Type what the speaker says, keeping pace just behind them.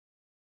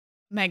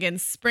Megan,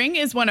 spring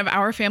is one of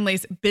our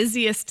family's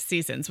busiest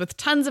seasons with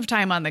tons of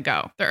time on the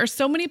go. There are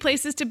so many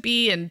places to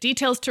be and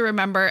details to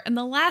remember, and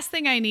the last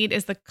thing I need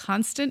is the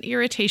constant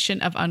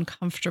irritation of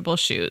uncomfortable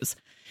shoes.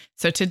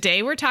 So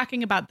today we're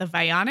talking about the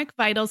Vionic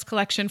Vitals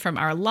collection from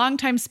our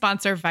longtime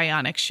sponsor,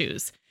 Vionic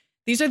Shoes.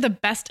 These are the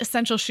best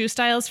essential shoe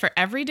styles for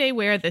everyday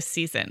wear this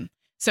season.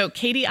 So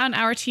Katie on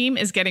our team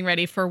is getting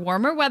ready for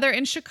warmer weather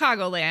in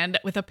Chicagoland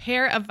with a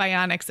pair of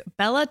Vionic's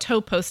Bella Toe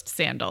Post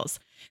sandals.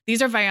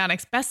 These are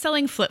Vionic's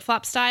best-selling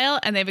flip-flop style,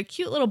 and they have a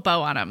cute little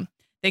bow on them.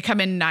 They come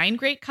in 9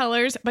 great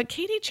colors, but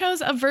Katie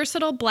chose a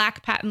versatile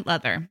black patent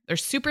leather. They're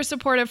super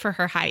supportive for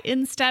her high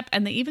instep,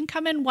 and they even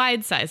come in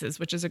wide sizes,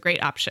 which is a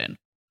great option.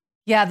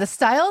 Yeah, the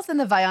styles in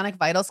the Vionic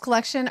Vitals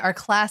collection are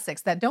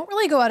classics that don't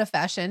really go out of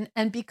fashion.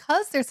 And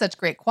because they're such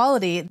great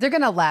quality, they're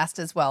going to last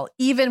as well,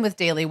 even with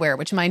daily wear,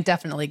 which mine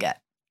definitely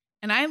get.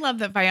 And I love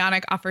that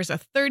Vionic offers a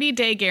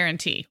 30-day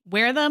guarantee.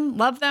 Wear them,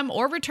 love them,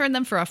 or return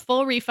them for a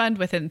full refund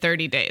within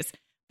 30 days.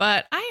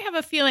 But I have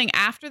a feeling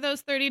after those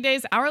 30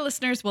 days, our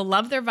listeners will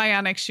love their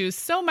Vionic shoes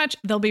so much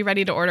they'll be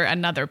ready to order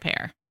another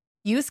pair.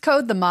 Use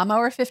code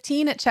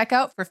TheMomHour15 at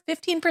checkout for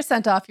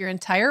 15% off your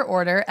entire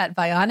order at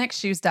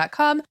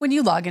VionicShoes.com when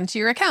you log into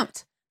your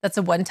account. That's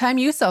a one-time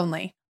use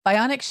only.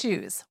 Vionic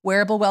Shoes,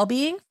 wearable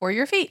well-being for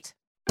your feet.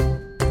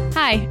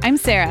 Hi, I'm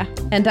Sarah.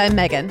 And I'm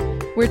Megan.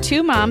 We're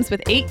 2 moms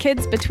with 8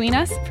 kids between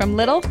us, from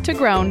little to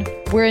grown.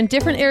 We're in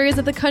different areas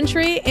of the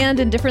country and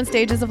in different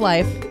stages of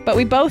life. But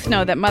we both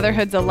know that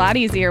motherhood's a lot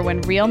easier when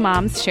real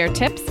moms share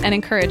tips and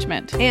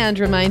encouragement. And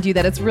remind you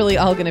that it's really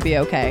all going to be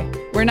okay.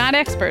 We're not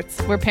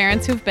experts. We're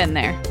parents who've been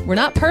there. We're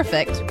not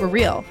perfect. We're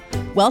real.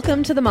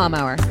 Welcome to the Mom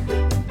Hour.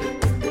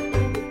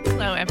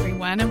 Hello,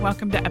 everyone, and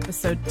welcome to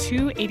episode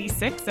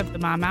 286 of the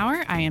Mom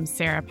Hour. I am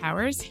Sarah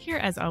Powers, here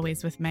as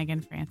always with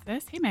Megan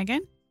Francis. Hey,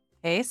 Megan.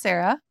 Hey,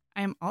 Sarah.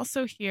 I am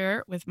also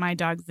here with my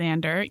dog,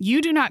 Xander.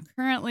 You do not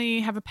currently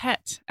have a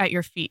pet at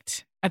your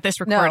feet at this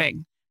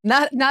recording.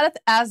 No, not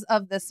as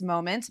of this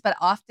moment, but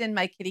often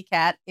my kitty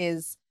cat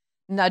is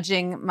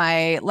nudging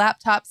my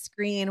laptop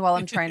screen while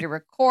I'm trying to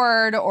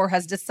record, or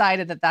has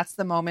decided that that's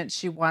the moment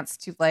she wants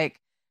to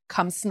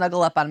come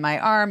snuggle up on my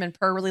arm and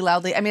purr really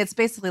loudly. I mean, it's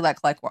basically like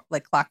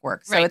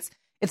clockwork. So right.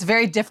 It's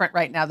very different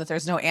right now that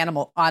there's no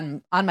animal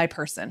on my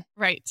person.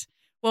 Right.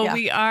 Well, yeah.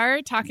 We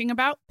are talking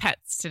about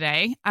pets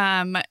today,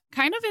 kind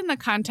of in the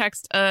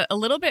context, a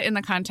little bit in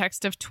the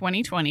context of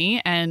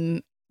 2020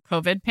 and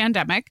COVID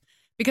pandemic,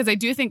 because I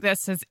do think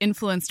this has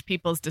influenced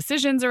people's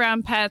decisions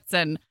around pets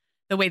and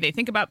the way they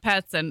think about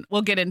pets. And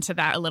we'll get into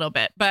that a little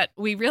bit. But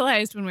we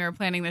realized when we were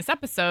planning this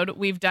episode,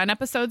 we've done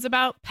episodes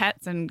about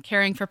pets and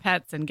caring for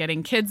pets and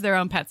getting kids their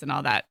own pets and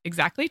all that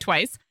exactly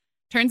twice.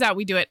 Turns out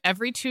we do it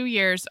every 2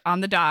 years on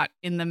the dot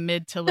in the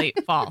mid to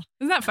late fall.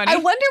 Isn't that funny? I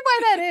wonder why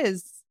that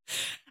is.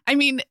 I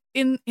mean,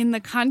 in the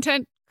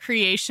content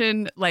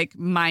creation,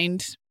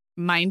 mind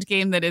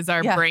game that is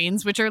our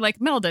brains, which are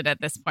melded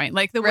at this point.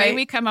 The way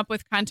we come up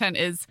with content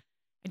is,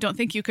 I don't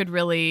think you could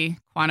really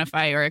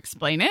quantify or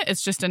explain it.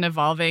 It's just an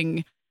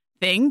evolving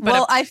thing.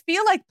 But I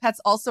feel like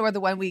pets also are the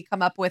one we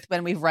come up with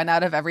when we've run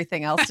out of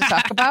everything else to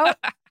talk about.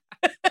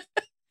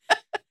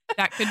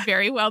 That could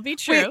very well be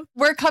true.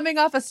 We're coming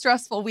off a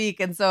stressful week.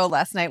 And so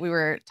last night we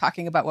were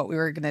talking about what we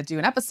were going to do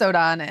an episode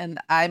on. And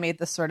I made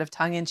this sort of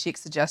tongue-in-cheek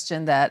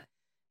suggestion that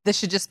this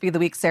should just be the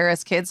week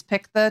Sarah's kids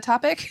pick the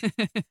topic.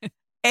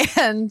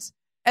 and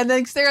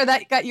then Sarah,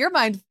 that got your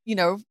mind,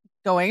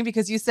 going,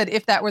 because you said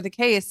if that were the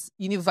case,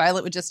 you knew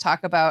Violet would just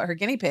talk about her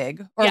guinea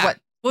pig or what.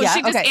 Well,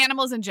 she just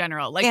animals in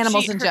general.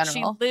 Animals in general.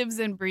 She lives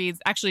and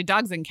breathes, actually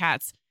dogs and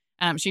cats.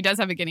 She does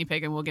have a guinea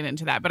pig and we'll get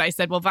into that. But I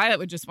said, well, Violet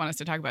would just want us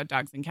to talk about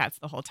dogs and cats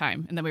the whole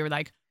time. And then we were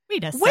like,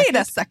 wait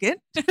a second.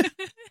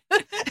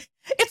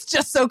 It's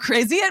just so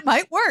crazy. It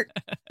might work.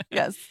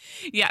 Yes.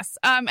 Yes.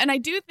 And I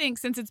do think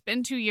since it's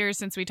been 2 years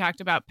since we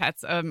talked about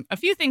pets, a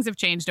few things have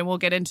changed and we'll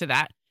get into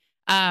that.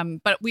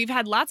 But we've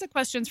had lots of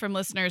questions from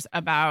listeners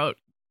about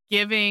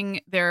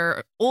giving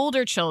their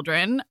older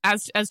children,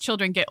 as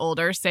children get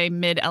older, say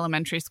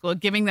mid-elementary school,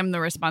 giving them the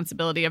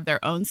responsibility of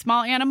their own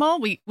small animal.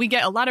 We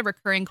get a lot of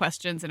recurring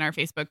questions in our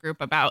Facebook group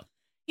about,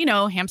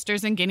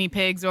 hamsters and guinea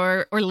pigs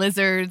or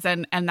lizards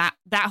and that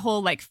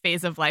whole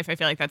phase of life. I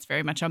feel like that's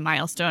very much a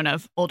milestone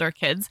of older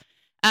kids.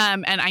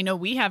 And I know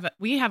we have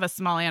a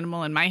small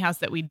animal in my house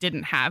that we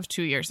didn't have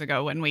 2 years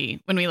ago when we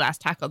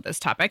last tackled this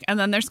topic. And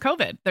then there's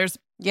COVID. There's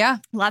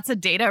lots of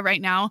data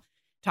right now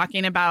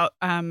talking about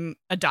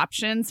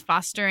adoptions,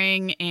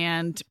 fostering,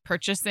 and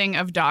purchasing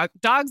of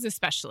dogs,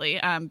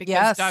 especially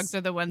because dogs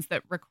are the ones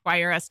that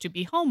require us to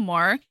be home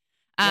more.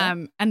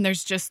 And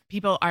there's just,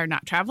 people are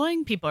not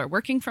traveling, people are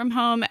working from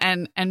home,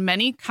 and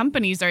many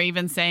companies are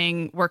even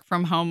saying work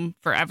from home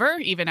forever,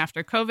 even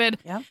after COVID.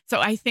 Yeah.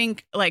 So I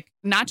think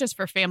not just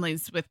for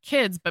families with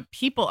kids, but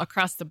people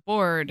across the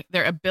board,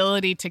 their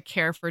ability to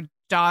care for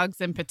dogs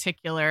in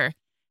particular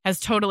has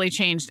totally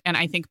changed. And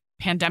I think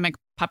pandemic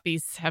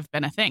puppies have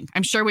been a thing.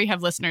 I'm sure we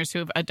have listeners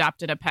who've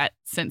adopted a pet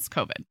since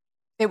COVID.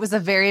 It was a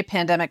very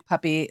pandemic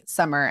puppy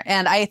summer.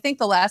 And I think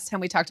the last time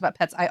we talked about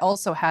pets, I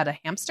also had a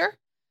hamster.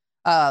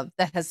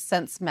 that has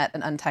since met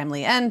an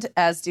untimely end,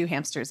 as do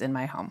hamsters in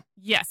my home.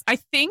 Yes, I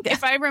think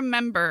if I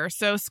remember,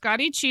 so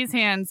Scotty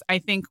Cheesehands, I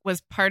think,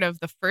 was part of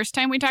the first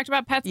time we talked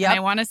about pets. Yep. And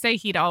I want to say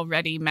he'd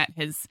already met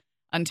his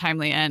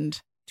untimely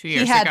end 2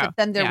 years He had, ago. but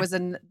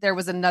then there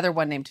was another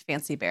one named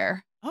Fancy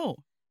Bear. Oh.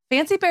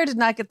 Fancy Bear did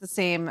not get the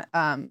same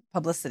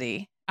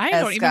publicity. I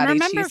don't even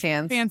remember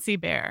Fancy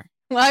Bear.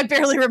 Well, I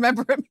barely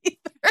remember him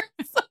either.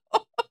 So,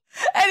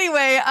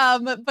 anyway,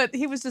 but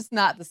he was just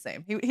not the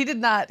same. He did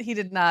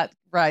not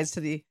rise to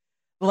the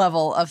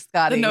level of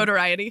Scotty. The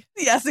notoriety.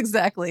 Yes,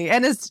 exactly.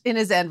 And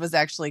his end was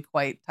actually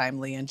quite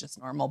timely and just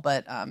normal.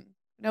 But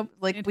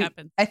it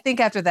happened. I think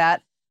after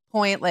that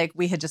point, like,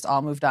 we had just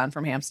all moved on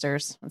from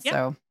hamsters. And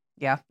so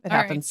yeah, it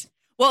happens. Right.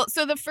 Well,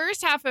 so the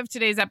first half of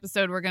today's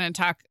episode, we're going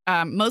to talk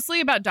mostly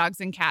about dogs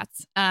and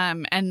cats.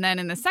 And then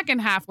in the second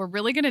half, we're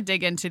really going to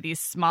dig into these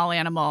small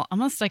animal,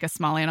 almost like a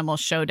small animal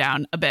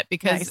showdown a bit,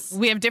 because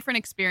we have different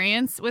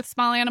experience with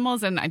small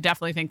animals. And I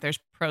definitely think there's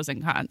pros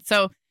and cons.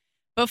 So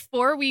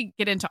before we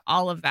get into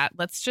all of that,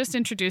 let's just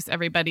introduce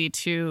everybody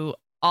to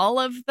all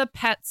of the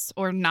pets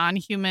or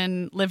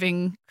non-human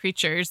living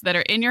creatures that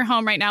are in your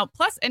home right now,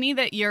 plus any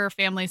that your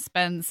family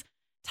spends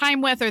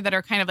time with or that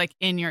are kind of like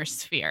in your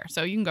sphere.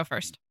 So you can go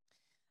first.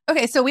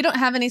 Okay, so we don't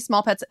have any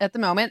small pets at the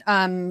moment.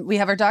 We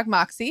have our dog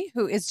Moxie,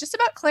 who is just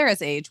about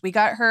Clara's age. We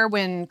got her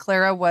when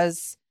Clara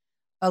was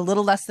a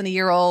little less than a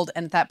year old,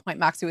 and at that point,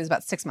 Moxie was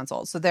about 6 months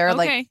old. So they're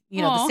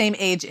the same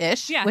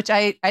age-ish, which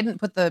I didn't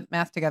put the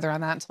math together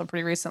on that until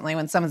pretty recently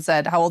when someone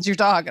said, "How old's your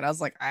dog?" And I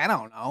was like, I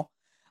don't know.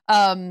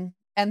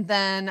 And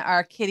then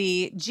our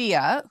kitty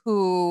Gia,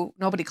 who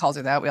nobody calls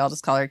her that. We all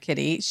just call her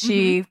Kitty.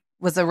 She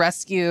was a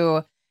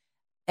rescue,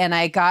 and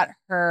I got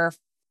her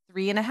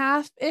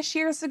 3.5-ish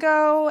years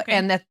ago. Okay.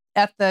 And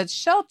at the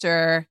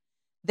shelter,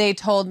 they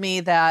told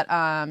me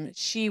that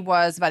she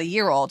was about a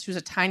year old. She was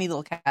a tiny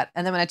little cat.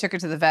 And then when I took her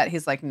to the vet,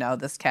 he's like, no,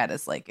 this cat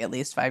is like at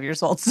least 5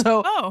 years old.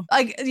 So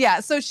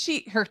so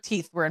her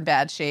teeth were in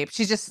bad shape.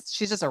 She's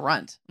just a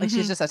runt. Like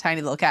she's just a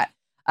tiny little cat.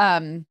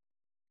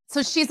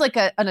 So she's like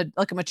a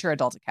mature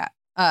adult cat.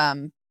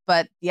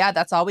 But yeah,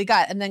 that's all we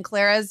got. And then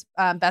Clara's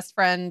best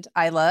friend,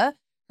 Isla,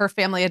 her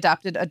family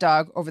adopted a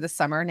dog over the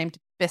summer named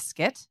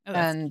Biscuit. Oh,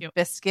 and cute.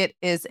 Biscuit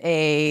is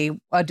a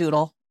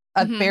doodle,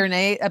 a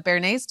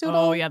Bernese doodle.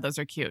 Oh yeah, those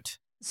are cute.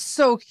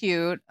 So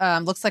cute.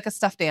 Looks like a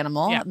stuffed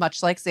animal,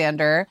 much like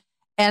Xander.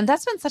 And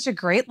that's been such a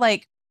great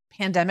like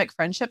pandemic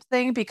friendship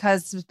thing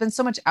because there's been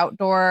so much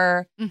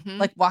outdoor,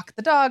 like walk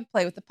the dog,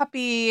 play with the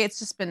puppy. It's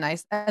just been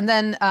nice. And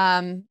then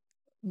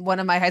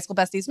one of my high school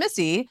besties,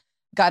 Missy,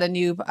 got a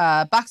new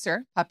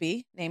boxer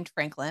puppy named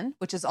Franklin,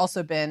 which has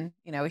also been,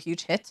 a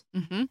huge hit.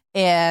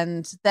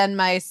 And then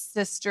my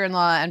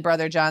sister-in-law and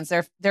brother John's,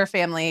 their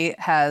family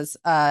has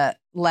a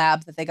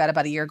lab that they got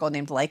about a year ago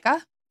named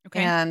Laika.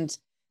 Okay. And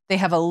they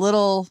have a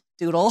little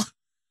doodle,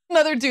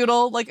 another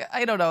doodle, like,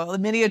 I don't know, a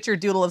miniature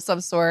doodle of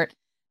some sort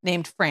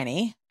named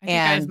Franny. I think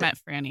I've met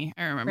Franny.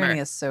 I remember.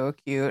 Franny is so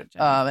cute.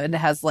 And it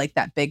has like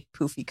that big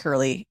poofy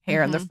curly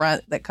hair in the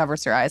front that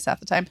covers her eyes half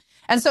the time.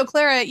 And so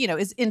Clara,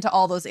 is into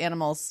all those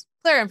animals.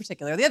 Clara in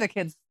particular. The other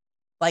kids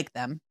like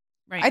them.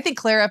 Right. I think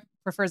Clara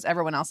prefers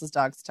everyone else's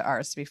dogs to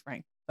ours, to be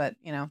frank. But,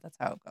 that's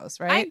how it goes,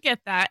 right? I get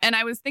that. And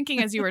I was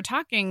thinking as you were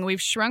talking,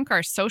 we've shrunk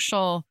our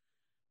social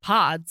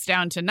pods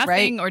down to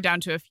nothing or down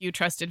to a few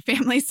trusted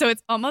families. So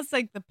it's almost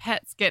like the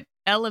pets get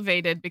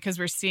elevated because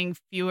we're seeing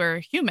fewer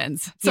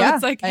humans. So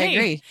it's like, hey. I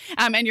agree.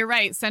 And you're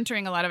right,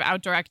 centering a lot of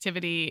outdoor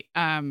activity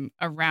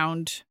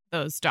around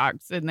those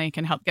dogs, and they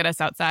can help get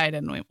us outside.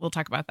 And we'll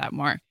talk about that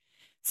more.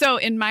 So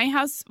in my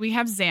house, we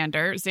have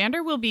Xander.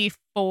 Xander will be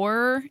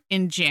 4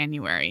 in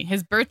January.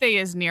 His birthday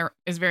is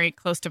very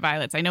close to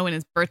Violet's. I know when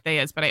his birthday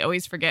is, but I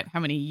always forget how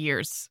many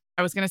years.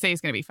 I was going to say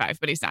he's going to be 5,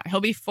 but he's not. He'll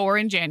be 4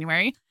 in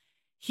January.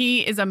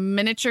 He is a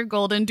miniature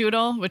golden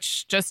doodle,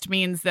 which just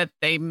means that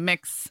they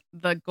mix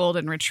the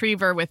golden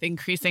retriever with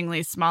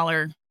increasingly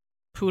smaller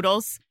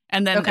poodles.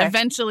 And then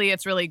eventually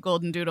it's really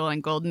golden doodle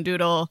and golden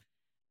doodle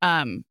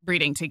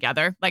breeding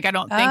together. Like, I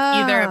don't think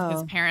either of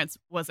his parents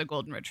was a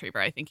golden retriever.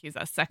 I think he's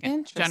a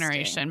second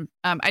generation.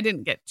 I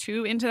didn't get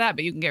too into that,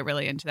 but you can get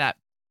really into that.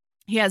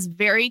 He has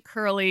very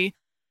curly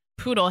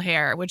poodle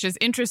hair, which is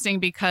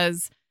interesting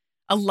because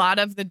a lot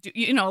of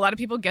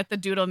people get the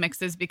doodle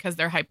mixes because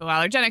they're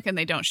hypoallergenic and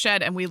they don't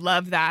shed. And we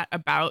love that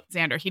about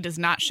Xander. He does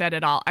not shed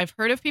at all. I've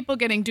heard of people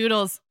getting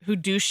doodles who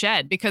do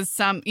shed because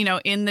some,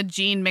 in the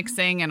gene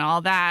mixing and all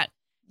that,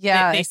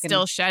 they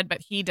still shed,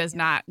 but he does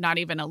not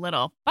even a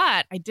little.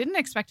 But I didn't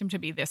expect him to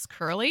be this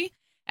curly,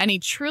 and he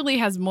truly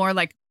has more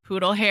like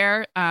poodle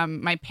hair.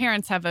 My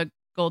parents have a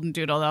golden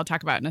doodle that I'll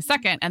talk about in a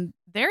second, and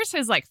theirs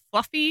is like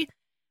fluffy,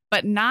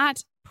 but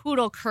not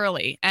poodle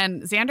curly.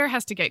 And Xander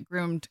has to get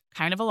groomed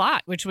kind of a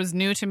lot, which was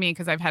new to me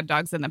because I've had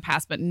dogs in the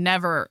past, but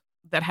never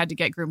that had to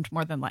get groomed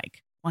more than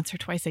like once or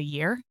twice a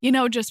year,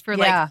 just for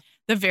like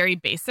the very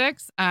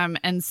basics.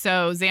 And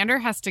so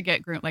Xander has to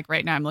get groomed. Like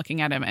right now I'm looking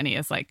at him and he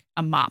is like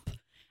a mop.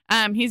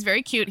 He's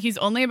very cute. He's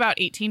only about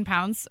 18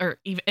 pounds, or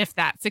if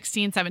that,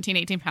 16, 17,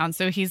 18 pounds.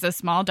 So he's a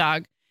small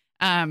dog.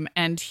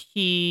 And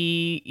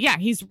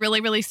he's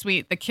really, really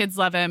sweet. The kids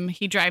love him.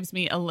 He drives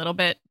me a little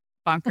bit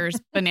bonkers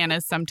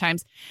bananas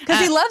sometimes. Because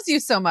he loves you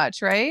so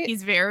much, right?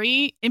 He's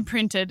very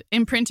imprinted,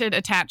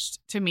 attached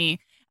to me.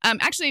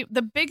 Actually,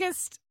 the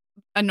biggest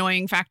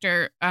annoying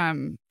factor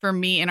for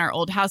me in our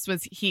old house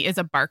was he is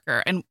a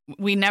barker, and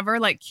we never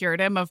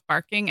cured him of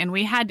barking. And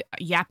we had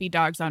yappy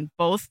dogs on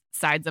both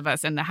sides of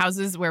us, and the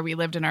houses where we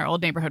lived in our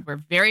old neighborhood were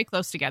very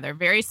close together,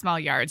 very small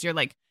yards. You're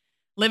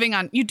living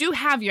on, you do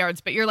have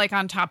yards, but you're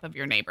on top of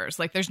your neighbors.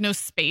 There's no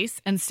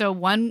space. And so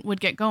one would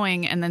get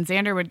going and then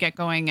Xander would get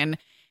going. And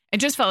it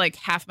just felt like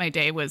half my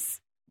day was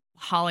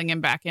hauling him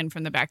back in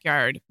from the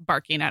backyard,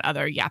 barking at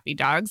other yappy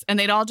dogs. And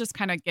they'd all just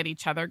kind of get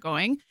each other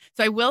going.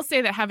 So I will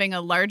say that having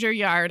a larger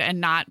yard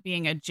and not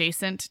being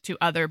adjacent to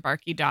other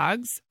barky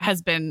dogs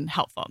has been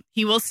helpful.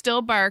 He will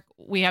still bark.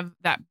 We have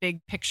that big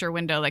picture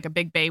window, a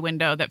big bay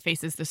window that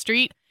faces the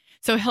street.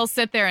 So he'll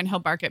sit there and he'll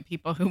bark at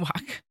people who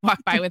walk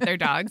by with their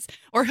dogs,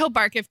 or he'll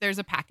bark if there's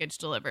a package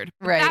delivered.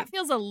 But right. That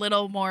feels a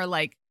little more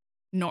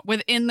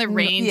within the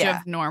range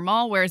of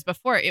normal, whereas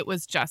before it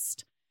was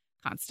just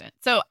constant.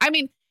 So, I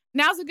mean,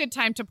 now's a good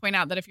time to point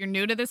out that if you're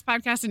new to this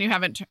podcast and you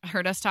haven't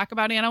heard us talk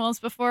about animals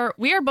before,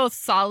 we are both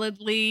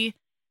solidly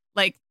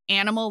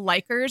animal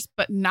likers,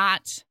 but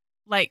not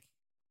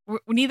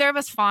neither of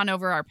us fawn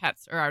over our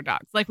pets or our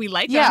dogs. We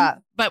like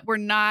them, but we're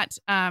not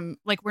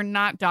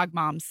dog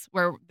moms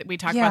where we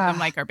talk about them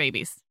like our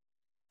babies.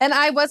 And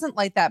I wasn't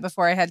like that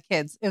before I had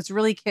kids. It was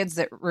really kids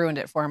that ruined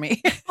it for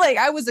me.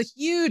 I was a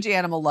huge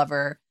animal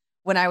lover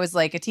when I was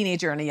a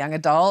teenager and a young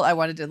adult. I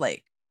wanted to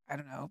I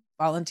don't know,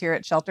 volunteer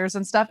at shelters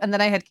and stuff. And then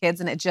I had kids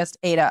and it just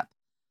ate up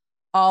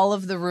all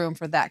of the room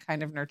for that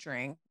kind of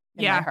nurturing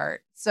in my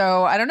heart.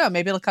 So I don't know,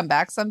 maybe it'll come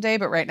back someday,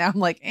 but right now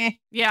I'm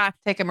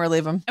take him or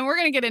leave him. And we're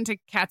going to get into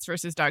cats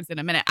versus dogs in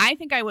a minute. I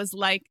think I was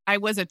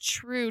a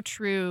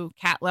true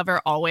cat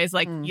lover always.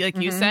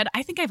 You said,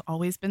 I think I've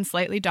always been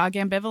slightly dog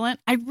ambivalent.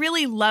 I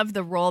really love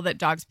the role that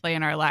dogs play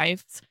in our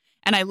lives.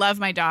 And I love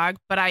my dog,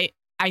 but I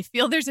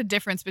feel there's a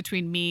difference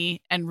between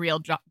me and real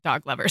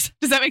dog lovers.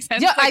 Does that make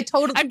sense? Yeah,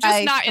 I'm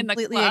just not in the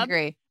club. I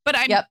agree. But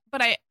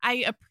I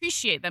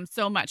appreciate them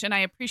so much, and I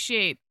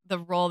appreciate the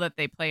role that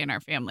they play in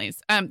our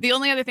families. The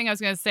only other thing I was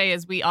going to say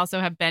is we also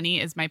have Benny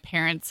as my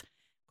parents'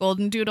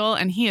 golden doodle,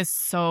 and he is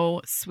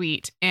so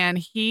sweet. And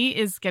he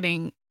is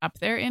getting up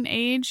there in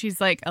age. He's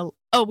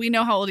we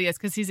know how old he is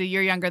because he's a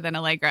year younger than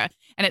Allegra.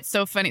 And it's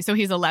so funny. So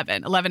he's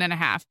 11 and a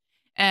half.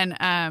 And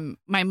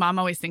my mom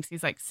always thinks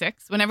he's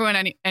 6. Whenever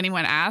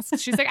anyone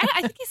asks, she's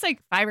I think he's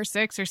 5 or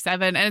 6 or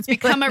 7. And it's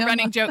become a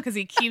running joke because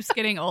he keeps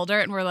getting older.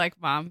 And we're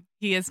Mom,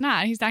 he is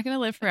not. He's not going to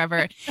live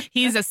forever.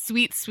 He's a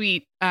sweet,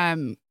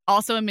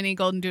 also a mini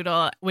golden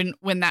doodle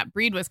when that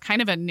breed was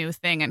kind of a new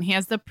thing. And he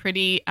has the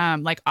pretty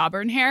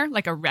auburn hair,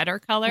 a redder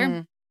color.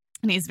 Mm.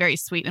 And he's very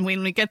sweet. And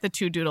when we get the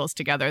two doodles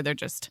together, they're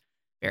just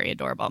very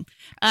adorable.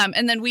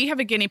 And then we have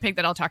a guinea pig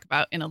that I'll talk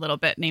about in a little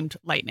bit named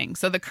Lightning.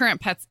 So the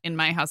current pets in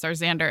my house are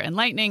Xander and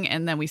Lightning.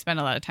 And then we spend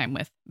a lot of time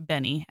with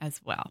Benny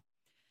as well.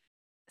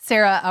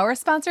 Sarah, our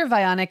sponsor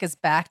Vionic is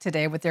back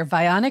today with their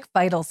Vionic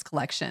Vitals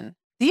collection.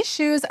 These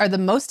shoes are the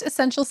most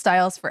essential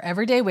styles for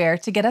everyday wear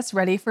to get us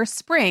ready for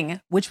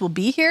spring, which will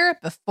be here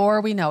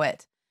before we know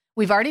it.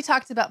 We've already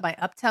talked about my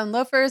Uptown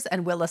loafers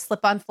and Willa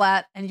slip-on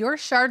flat and your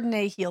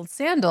Chardonnay heeled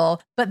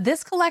sandal, but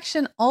this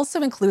collection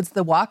also includes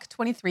the Walk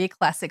 23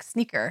 classic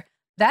sneaker.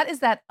 That is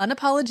that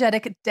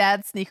unapologetic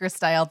dad sneaker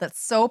style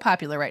that's so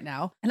popular right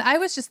now. And I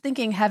was just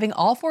thinking having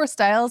all 4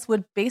 styles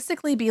would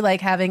basically be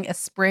like having a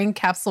spring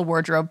capsule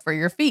wardrobe for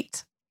your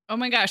feet. Oh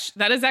my gosh,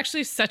 that is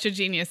actually such a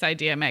genius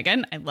idea,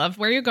 Megan. I love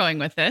where you're going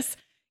with this.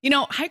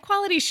 High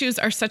quality shoes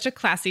are such a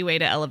classy way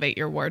to elevate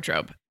your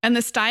wardrobe. And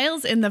the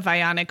styles in the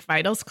Vionic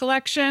Vitals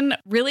collection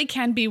really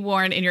can be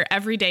worn in your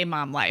everyday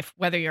mom life,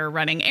 whether you're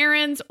running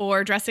errands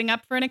or dressing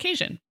up for an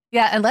occasion.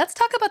 Yeah, and let's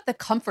talk about the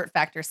comfort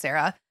factor,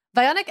 Sarah.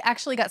 Vionic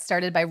actually got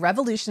started by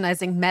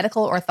revolutionizing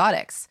medical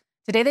orthotics.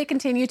 Today, they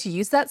continue to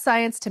use that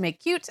science to make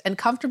cute and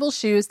comfortable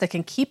shoes that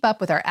can keep up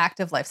with our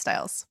active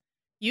lifestyles.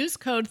 Use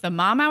code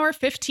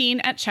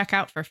TheMomHour15 at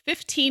checkout for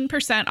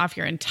 15% off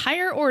your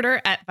entire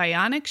order at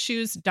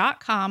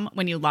VionicShoes.com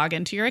when you log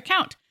into your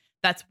account.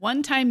 That's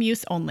one-time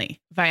use only.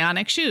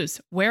 Vionic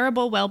Shoes,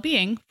 wearable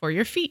well-being for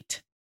your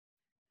feet.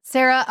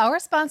 Sarah, our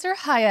sponsor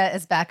Hiya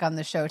is back on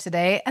the show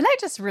today, and I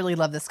just really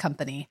love this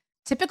company.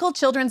 Typical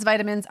children's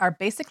vitamins are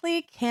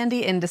basically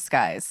candy in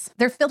disguise.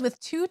 They're filled with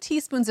 2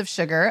 teaspoons of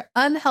sugar,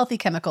 unhealthy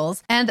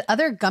chemicals, and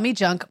other gummy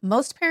junk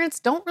most parents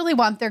don't really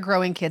want their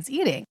growing kids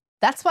eating.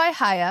 That's why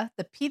Hiya,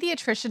 the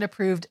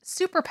pediatrician-approved,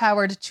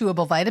 super-powered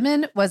chewable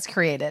vitamin, was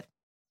created.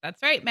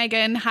 That's right,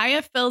 Megan.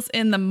 Hiya fills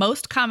in the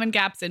most common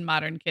gaps in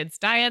modern kids'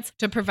 diets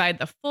to provide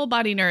the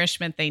full-body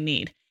nourishment they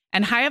need.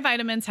 And Hiya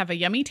vitamins have a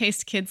yummy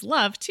taste kids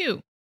love,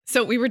 too.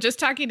 So we were just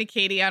talking to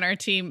Katie on our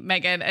team,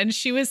 Megan, and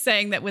she was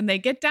saying that when they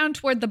get down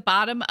toward the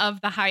bottom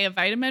of the Hiya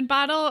vitamin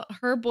bottle,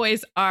 her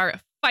boys are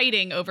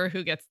fighting over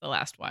who gets the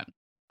last one.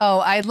 Oh,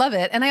 I love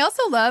it. And I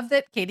also love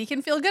that Katie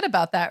can feel good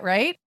about that,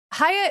 right?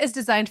 Haya is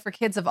designed for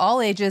kids of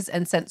all ages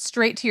and sent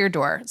straight to your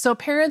door, so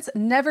parents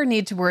never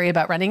need to worry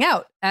about running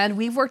out. And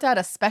we've worked out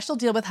a special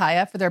deal with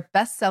Haya for their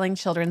best-selling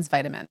children's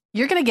vitamin.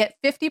 You're going to get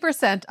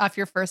 50% off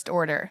your first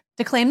order.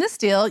 To claim this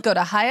deal, go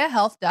to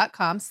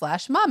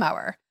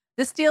hayahealth.com/momhour.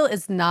 This deal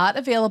is not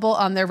available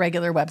on their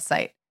regular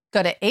website.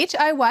 Go to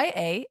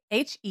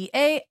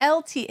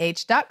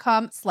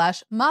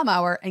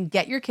HIYAHEALTH.com/momhour and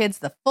get your kids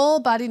the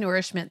full body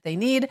nourishment they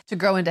need to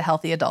grow into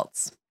healthy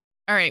adults.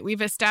 All right,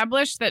 we've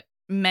established that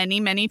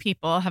many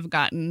people have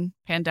gotten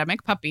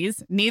pandemic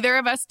puppies. Neither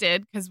of us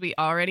did because we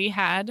already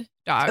had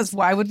dogs. Because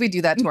why would we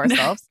do that to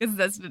ourselves? Because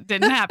this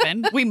didn't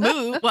happen. We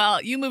moved.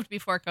 Well, you moved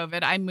before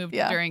COVID. I moved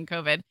during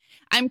COVID.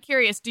 I'm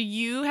curious, do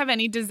you have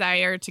any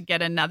desire to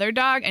get another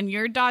dog? And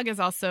your dog is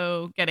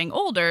also getting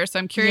older. So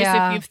I'm curious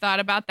if you've thought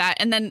about that.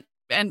 And then,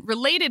 and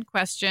related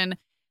question,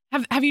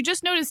 have you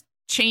just noticed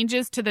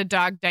changes to the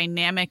dog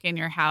dynamic in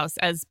your house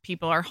as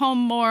people are home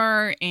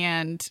more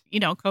and,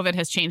 COVID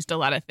has changed a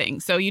lot of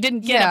things. So you didn't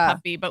get a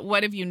puppy, but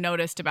what have you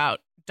noticed about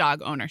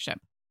dog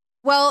ownership?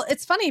 Well,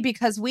 it's funny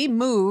because we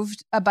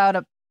moved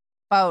about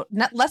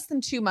not less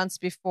than 2 months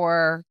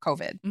before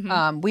COVID.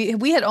 Mm-hmm.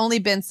 We had only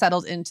been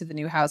settled into the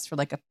new house for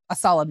like a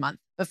solid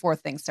month before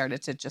things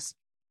started to just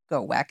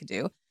go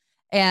wackadoo.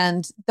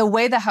 And the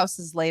way the house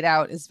is laid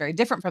out is very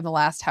different from the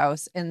last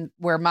house. And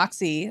where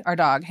Moxie, our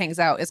dog, hangs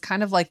out is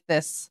kind of like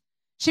this.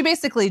 She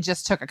basically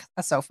just took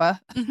a sofa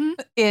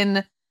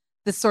in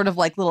this sort of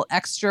like little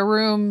extra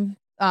room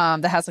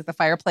that has like the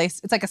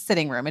fireplace. It's like a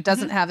sitting room. It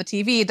doesn't have a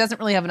TV. It doesn't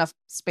really have enough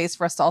space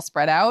for us to all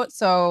spread out.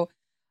 So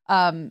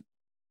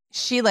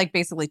she like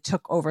basically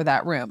took over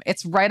that room.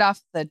 It's right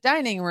off the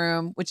dining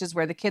room, which is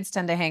where the kids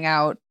tend to hang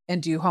out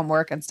and do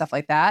homework and stuff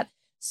like that.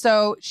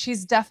 So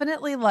she's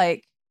definitely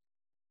like,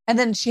 and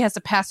then she has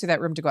to pass through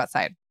that room to go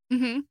outside.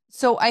 Mm-hmm.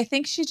 So I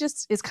think she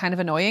just is kind of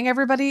annoying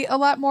everybody a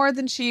lot more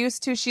than she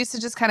used to. She used to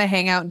just kind of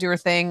hang out and do her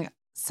thing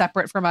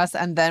separate from us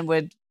and then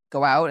would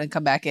go out and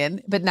come back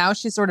in. But now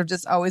she's sort of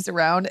just always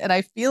around. And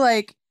I feel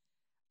like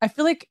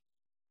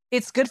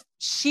it's good.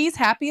 She's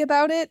happy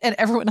about it. And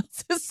everyone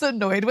else is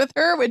annoyed with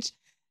her, which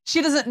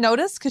she doesn't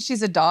notice because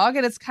she's a dog.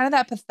 And it's kind of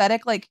that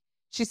pathetic, like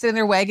she's sitting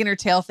there wagging her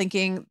tail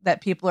thinking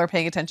that people are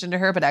paying attention to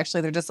her, but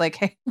actually they're just like,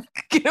 hey,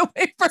 get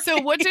away from me. So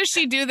what does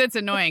she do that's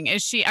annoying?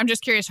 I'm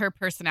just curious, her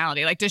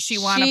personality. Like, does she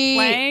want to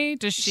play?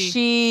 Does she?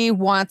 She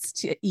wants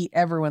to eat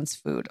everyone's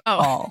food.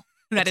 Oh,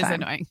 that is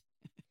annoying.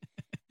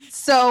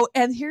 So,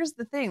 and here's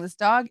the thing. This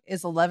dog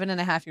is 11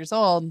 and a half years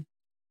old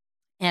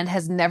and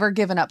has never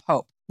given up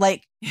hope,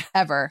 like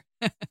ever.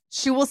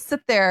 She will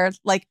sit there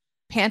like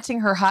panting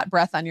her hot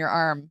breath on your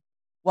arm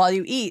while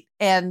you eat.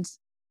 And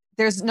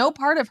there's no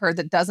part of her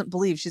that doesn't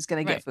believe she's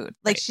going to get food.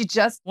 Like she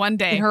just one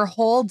day in her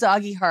whole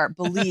doggy heart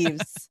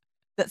believes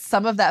that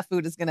some of that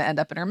food is going to end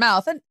up in her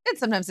mouth. And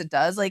sometimes it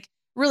does. Like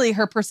really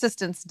her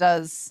persistence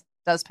does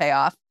pay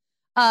off.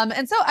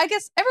 And so I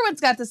guess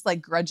everyone's got this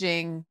like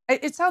grudging,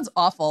 it sounds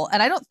awful.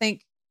 And I don't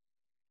think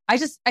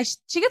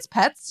she gets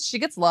pets. She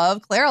gets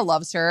love. Clara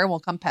loves her and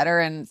will come pet her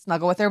and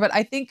snuggle with her. But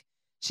I think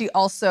she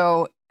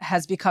also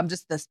has become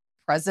just this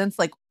presence,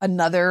 like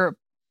another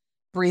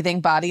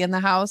breathing body in the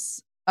house.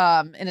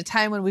 In a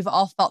time when we've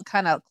all felt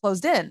kind of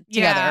closed in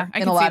together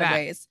in a lot of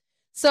ways.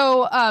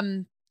 So,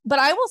 but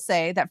I will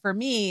say that for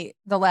me,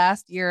 the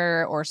last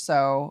year or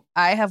so,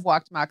 I have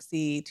walked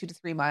Moxie 2 to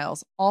 3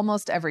 miles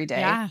almost every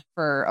day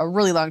for a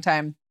really long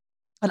time.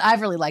 And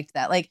I've really liked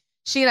that. Like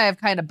she and I have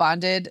kind of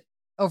bonded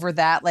over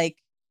that, like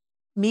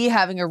me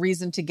having a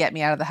reason to get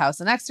me out of the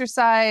house and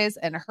exercise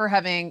and her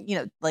having,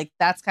 like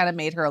that's kind of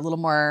made her a little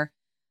more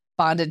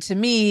bonded to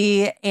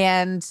me.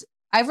 And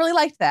I've really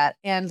liked that.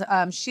 And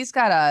she's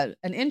got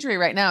an injury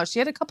right now. She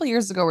had a couple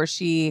years ago where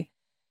she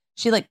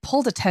like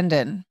pulled a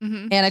tendon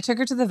and I took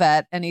her to the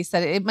vet and he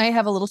said it might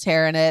have a little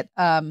tear in it.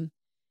 And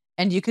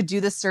you could do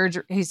the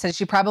surgery. He said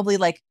she probably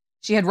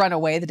she had run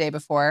away the day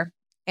before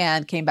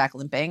and came back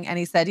limping. And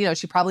he said,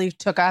 she probably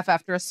took off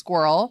after a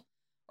squirrel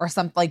or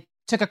something, like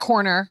took a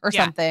corner or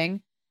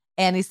something.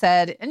 And he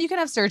said, and you can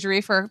have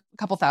surgery for a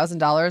couple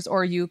 $1,000s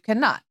or you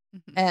cannot.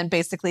 And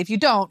basically, if you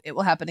don't, it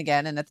will happen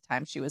again. And at the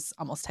time, she was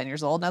almost 10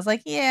 years old. And I was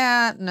like,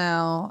 yeah,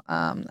 no,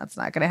 that's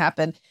not going to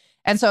happen.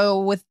 And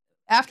so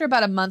after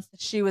about a month,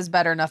 she was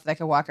better enough that I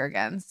could walk her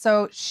again.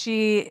 So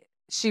she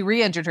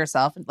re-injured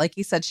herself, like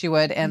he said she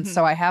would. And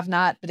so I have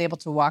not been able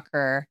to walk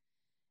her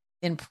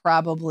in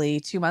probably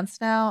 2 months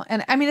now.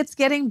 And I mean, it's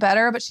getting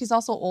better, but she's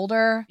also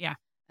older. Yeah.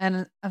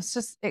 And I was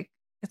just,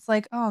 it's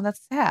like, oh,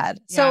 that's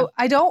sad. Yeah. So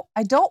I don't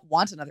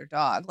want another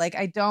dog. Like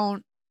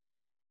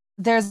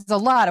there's a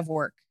lot of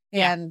work.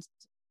 And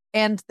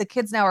the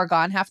kids now are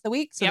gone half the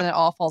week. So then it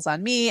all falls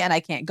on me and I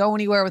can't go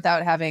anywhere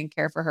without having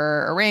care for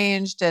her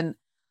arranged and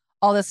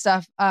all this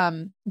stuff.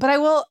 But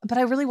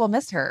I really will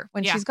miss her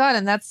when she's gone.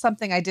 And that's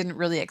something I didn't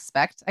really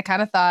expect. I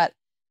kind of thought,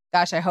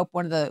 gosh, I hope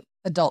one of the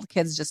adult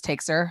kids just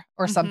takes her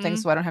or something.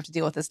 So I don't have to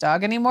deal with this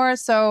dog anymore.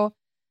 So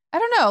I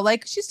don't know,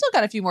 like she's still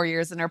got a few more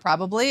years in her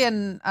probably.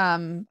 And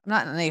I'm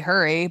not in any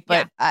hurry,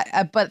 but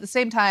but at the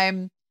same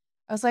time,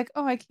 I was like,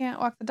 oh, I can't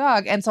walk the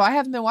dog. And so I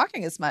haven't been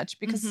walking as much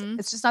because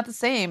it's just not the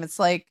same. It's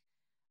like,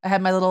 I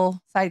had my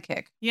little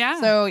sidekick. Yeah.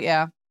 So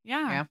yeah.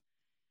 Yeah.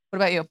 What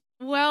about you?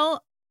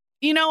 Well,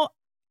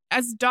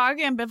 as dog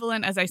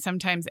ambivalent as I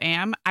sometimes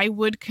am, I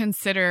would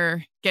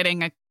consider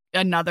getting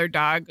another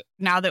dog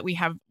now that we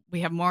have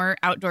more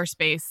outdoor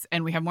space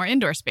and we have more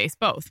indoor space.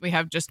 Both. We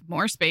have just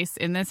more space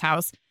in this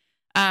house.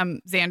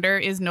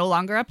 Xander is no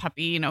longer a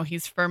puppy.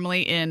 He's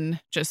firmly in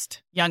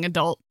just young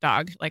adult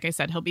dog. Like I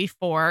said, he'll be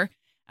 4.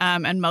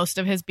 And most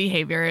of his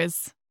behavior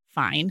is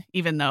fine,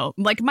 even though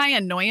like my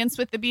annoyance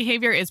with the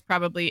behavior is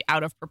probably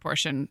out of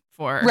proportion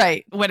for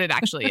what it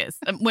actually is.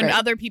 When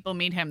other people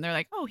meet him, they're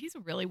like, oh, he's a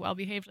really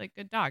well-behaved, like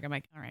good dog. I'm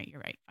like, all right, you're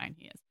right. Fine.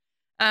 He is.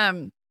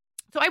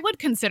 So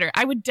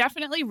I would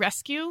definitely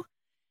rescue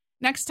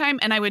next time.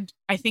 And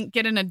I think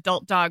get an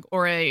adult dog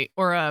or a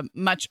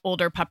much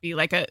older puppy,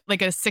 like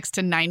a 6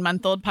 to 9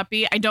 month old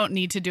puppy. I don't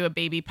need to do a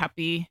baby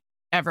puppy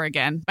ever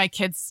again. My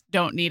kids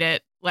don't need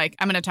it. Like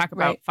I'm going to talk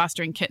about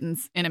fostering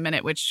kittens in a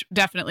minute, which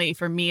definitely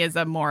for me is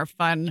a more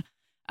fun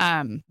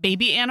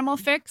baby animal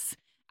fix.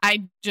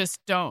 I just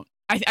don't.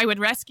 I would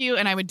rescue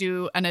and I would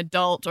do an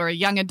adult or a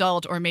young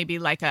adult or maybe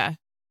like a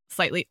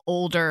slightly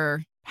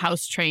older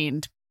house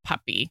trained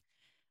puppy.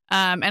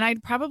 And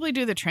I'd probably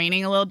do the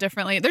training a little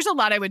differently. There's a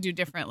lot I would do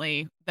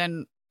differently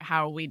than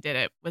how we did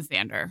it with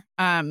Xander.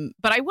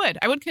 But I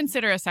would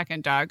consider a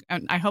second dog.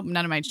 And I hope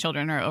none of my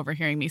children are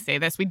overhearing me say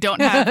this. We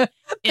don't have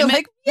we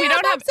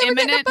don't have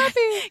imminent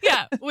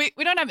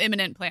we don't have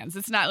imminent plans.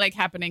 It's not like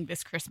happening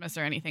this Christmas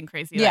or anything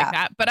crazy like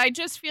that. But I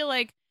just feel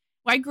like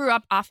I grew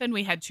up often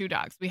we had 2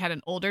 dogs. We had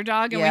an older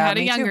dog and we had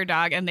a younger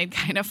dog, and they'd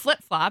kind of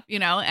flip-flop,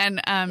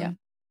 and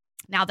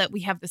now that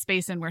we have the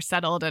space and we're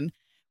settled and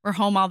we're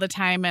home all the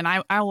time, and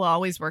I will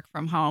always work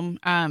from home.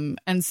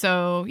 And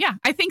so,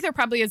 I think there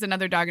probably is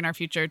another dog in our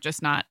future,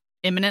 just not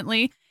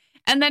imminently.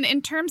 And then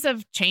in terms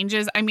of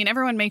changes, I mean,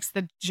 everyone makes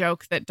the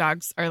joke that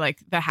dogs are like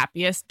the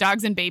happiest.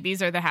 Dogs and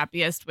babies are the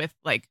happiest with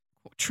like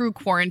true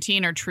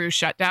quarantine or true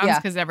shutdowns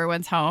because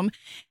everyone's home.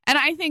 And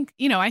I think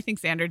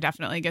Xander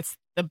definitely gets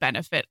the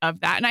benefit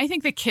of that. And I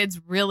think the kids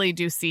really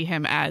do see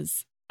him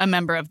as a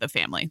member of the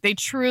family. They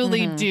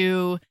truly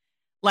do,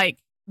 like,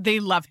 they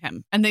love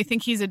him and they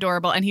think he's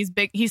adorable and he's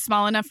big. He's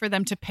small enough for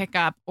them to pick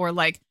up, or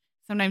like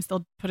sometimes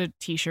they'll put a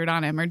t-shirt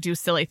on him or do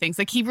silly things.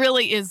 Like he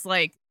really is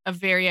like a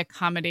very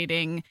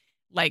accommodating,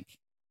 like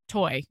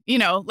toy,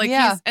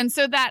 and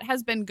so that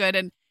has been good.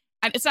 And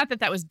it's not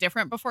that was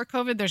different before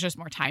COVID. There's just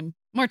more time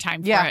for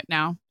it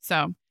now.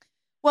 So,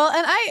 well,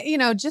 and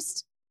I,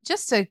 just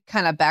to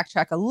kind of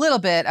backtrack a little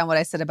bit on what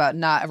I said about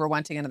not ever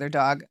wanting another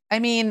dog. I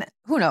mean,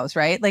 who knows,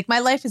 right? Like my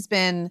life has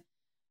been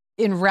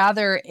in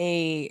rather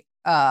a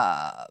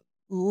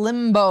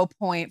limbo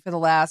point for the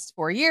last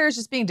 4 years,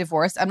 just being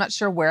divorced. I'm not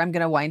sure where I'm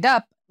going to wind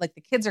up. Like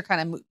the kids are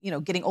kind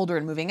of, getting older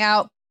and moving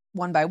out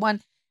one by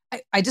one.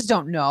 I just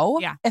don't know.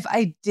 Yeah. If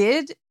I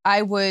did,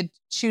 I would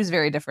choose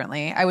very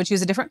differently. I would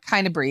choose a different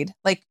kind of breed.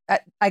 Like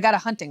I got a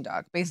hunting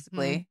dog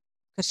basically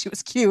because she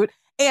was cute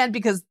and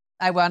because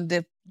I wanted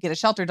to get a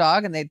shelter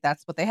dog and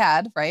that's what they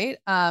had. Right.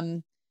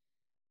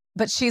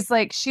 But she's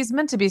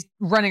meant to be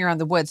running around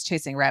the woods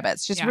chasing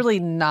rabbits. She's really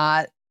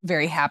not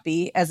very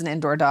happy as an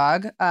indoor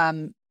dog,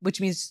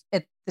 which means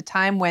at the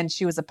time when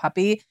she was a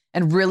puppy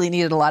and really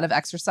needed a lot of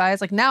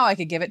exercise, like now I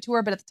could give it to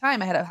her. But at the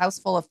time I had a house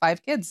full of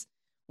 5 kids.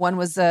 One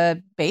was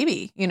a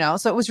baby,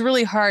 so it was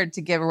really hard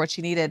to give her what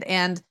she needed.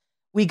 And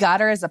we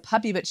got her as a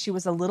puppy, but she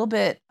was a little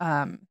bit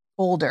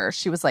older.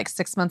 She was like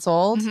 6 months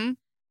old.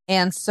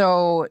 And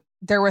so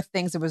there were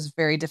things that was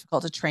very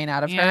difficult to train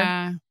out of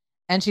her.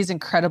 And she's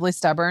incredibly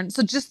stubborn.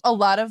 So just a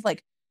lot of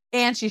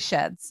and she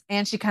sheds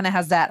and she kind of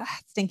has that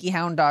stinky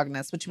hound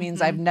dogness, which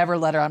means I've never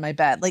let her on my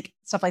bed, like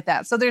stuff like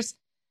that. So there's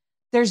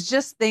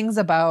just things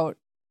about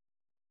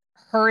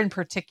her in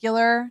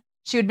particular.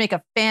 She would make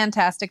a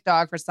fantastic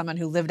dog for someone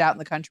who lived out in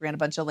the country on a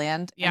bunch of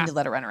land and you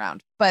let her run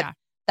around. But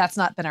that's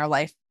not been our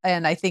life.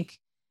 And I think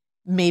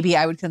maybe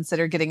I would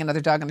consider getting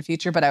another dog in the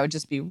future, but I would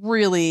just be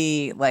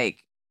really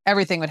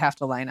everything would have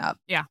to line up.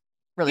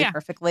 Really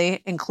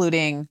perfectly,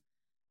 including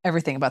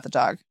everything about the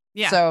dog.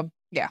 So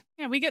yeah,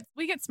 we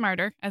get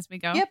smarter as we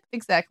go. Yep,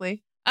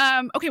 exactly.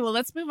 Okay, well,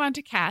 let's move on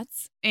to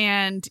cats.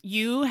 And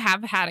you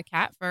have had a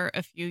cat for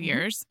a few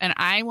years, and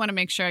I want to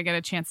make sure I get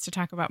a chance to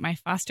talk about my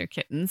foster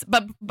kittens.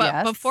 But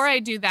before I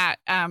do that,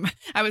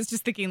 I was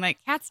just thinking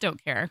cats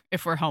don't care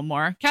if we're home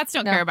more. Cats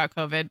don't care about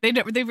COVID.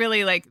 They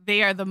really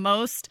they are the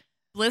most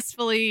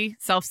blissfully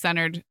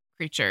self-centered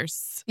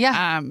creatures.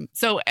 Yeah.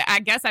 So I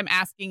guess I'm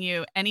asking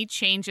you, any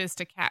changes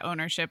to cat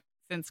ownership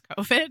since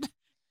COVID?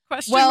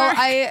 Well,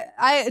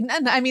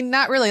 I mean,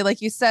 not really. Like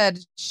you said,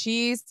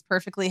 she's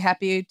perfectly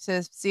happy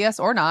to see us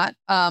or not.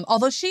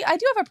 Although I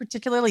do have a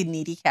particularly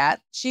needy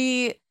cat.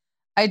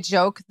 I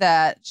joke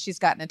that she's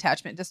got an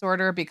attachment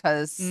disorder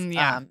because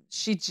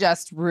she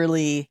just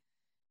really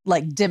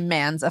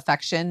demands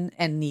affection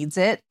and needs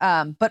it.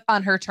 But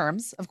on her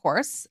terms, of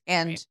course.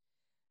 And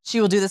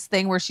she will do this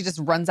thing where she just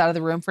runs out of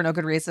the room for no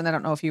good reason. I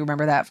don't know if you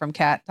remember that from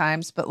cat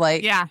times, but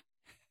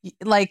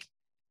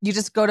you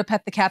just go to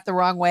pet the cat the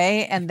wrong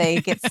way and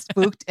they get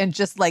spooked and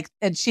just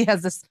and she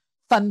has this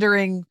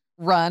thundering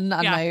run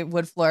on my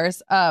wood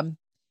floors.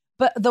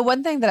 But the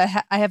one thing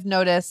that I have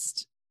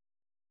noticed,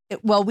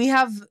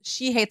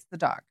 she hates the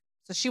dog.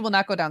 So she will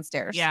not go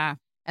downstairs. Yeah.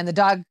 And the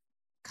dog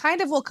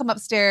kind of will come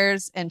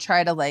upstairs and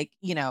try to like,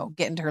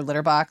 get into her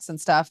litter box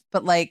and stuff.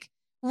 But like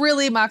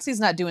really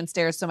Moxie's not doing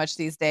stairs so much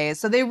these days.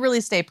 So they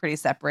really stay pretty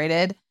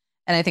separated.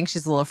 And I think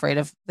she's a little afraid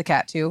of the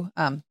cat too.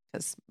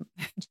 Because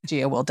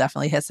Gia will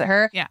definitely hiss at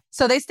her. Yeah.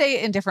 So they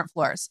stay in different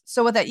floors.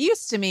 So what that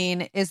used to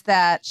mean is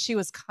that she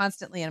was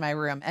constantly in my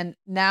room. And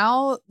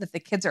now that the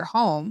kids are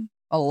home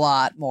a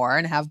lot more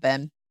and have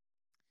been,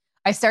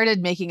 I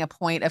started making a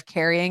point of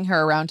carrying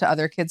her around to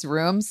other kids'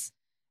 rooms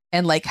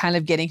and like kind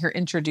of getting her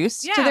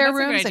introduced to their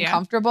rooms and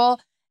comfortable.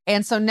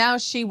 And so now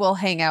she will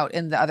hang out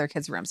in the other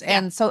kids' rooms. Yeah.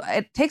 And so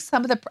it takes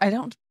some of the, I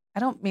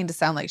don't mean to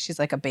sound like she's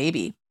like a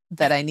baby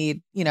that I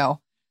need,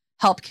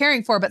 help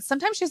caring for, but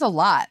sometimes she's a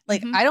lot.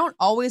 Like I don't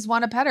always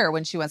want to pet her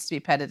when she wants to be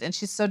petted and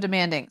she's so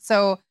demanding.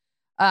 So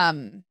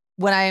when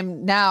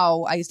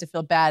I used to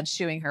feel bad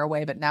shooing her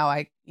away, but now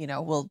I,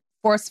 will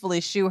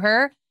forcefully shoo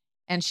her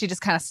and she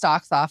just kind of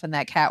stalks off in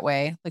that cat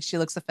way. Like she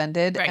looks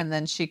offended and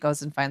then she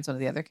goes and finds one of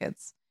the other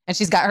kids and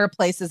she's got her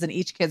places in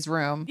each kid's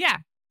room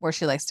where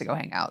she likes to go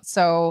hang out.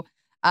 So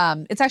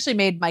it's actually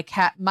made my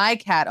cat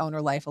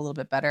owner life a little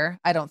bit better.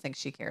 I don't think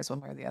she cares one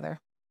way or the other.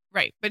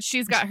 Right. But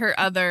she's got her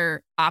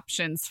other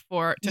options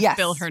to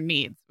fill her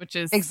needs, which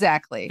is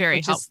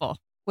very helpful.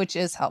 Which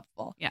is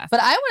helpful. Yes.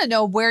 But I want to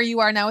know where you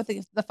are now with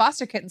the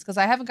foster kittens, because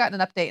I haven't gotten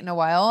an update in a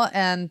while.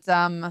 And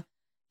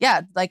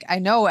like I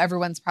know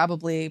everyone's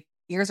probably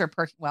ears are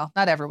perking. Well,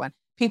 not everyone.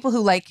 People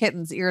who like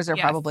kittens, ears are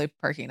probably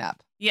perking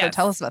up. Yeah. So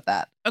tell us about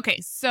that. Okay.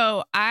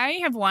 So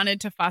I have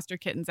wanted to foster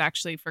kittens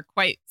actually for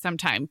quite some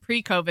time,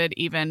 pre-COVID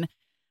even.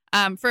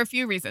 For a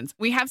few reasons.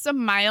 We have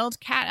some mild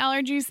cat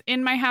allergies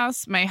in my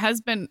house. My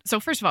husband, so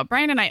first of all,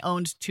 Brian and I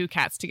owned 2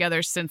 cats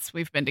together since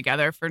we've been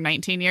together for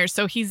 19 years.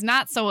 So he's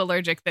not so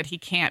allergic that he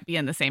can't be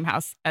in the same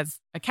house as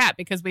a cat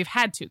because we've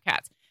had 2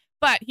 cats.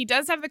 But he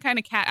does have the kind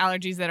of cat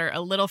allergies that are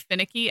a little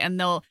finicky and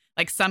they'll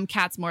like some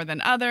cats more than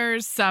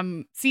others,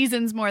 some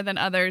seasons more than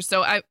others.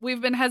 So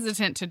we've been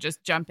hesitant to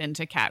just jump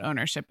into cat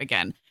ownership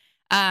again.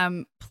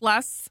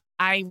 Plus,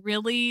 I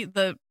really,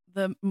 the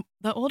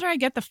older I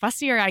get, the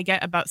fussier I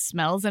get about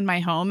smells in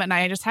my home. And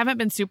I just haven't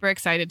been super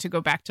excited to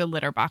go back to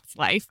litter box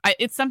life.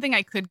 It's something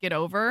I could get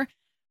over,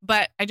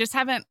 but I just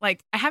haven't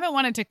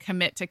wanted to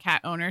commit to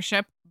cat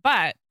ownership,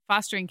 but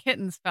fostering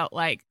kittens felt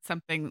like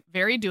something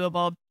very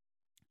doable.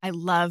 I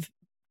love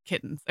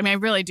kittens. I mean, I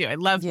really do. I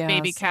love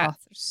baby cats.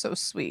 They're so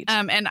sweet.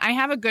 And I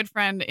have a good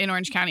friend in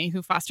Orange County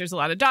who fosters a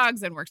lot of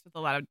dogs and works with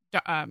a lot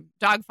of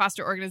dog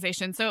foster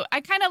organizations. So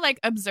I kind of like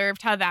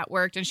observed how that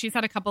worked. And she's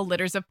had a couple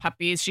litters of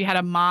puppies. She had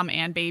a mom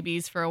and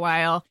babies for a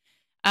while.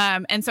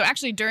 And so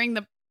actually during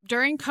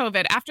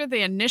COVID, after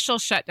the initial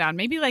shutdown,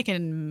 maybe like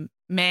in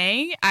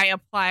May, I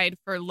applied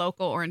for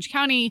local Orange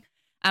County,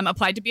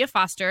 applied to be a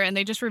foster, and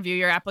they just review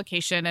your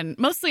application. And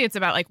mostly it's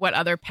about like, what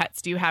other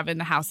pets do you have in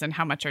the house and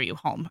how much are you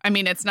home? I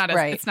mean, it's not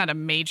a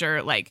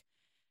major like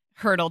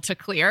hurdle to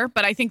clear,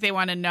 but I think they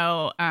want to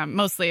know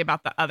mostly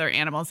about the other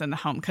animals in the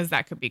home because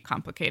that could be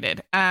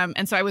complicated.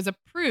 And so I was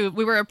approved.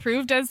 We were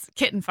approved as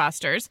kitten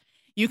fosters.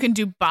 You can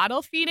do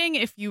bottle feeding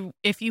if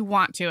you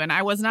want to. And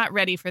I was not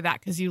ready for that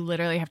because you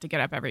literally have to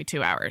get up every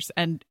 2 hours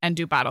and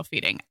do bottle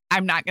feeding.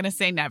 I'm not going to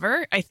say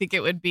never. I think it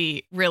would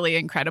be really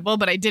incredible,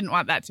 but I didn't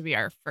want that to be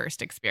our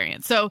first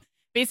experience. So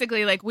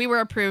basically, like we were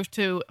approved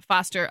to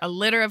foster a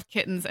litter of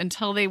kittens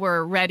until they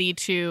were ready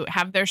to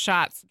have their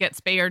shots, get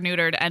spay or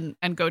neutered,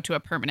 and go to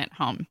a permanent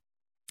home.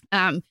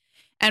 And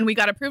we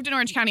got approved in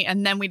Orange County,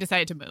 and then we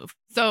decided to move.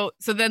 So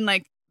then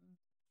like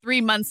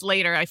 3 months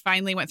later, I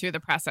finally went through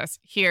the process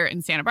here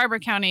in Santa Barbara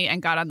County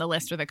and got on the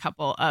list with a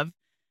couple of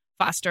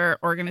foster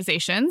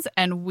organizations.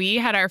 And we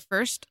had our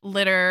first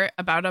litter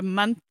about a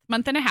month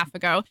and a half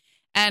ago.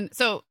 And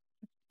so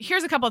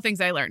here's a couple of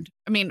things I learned.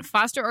 I mean,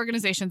 foster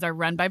organizations are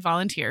run by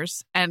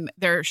volunteers and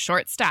they're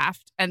short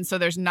staffed. And so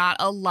there's not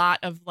a lot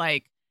of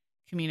like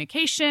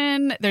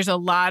communication. There's a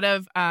lot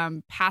of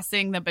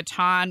passing the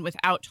baton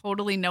without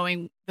totally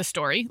knowing the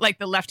story, like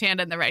the left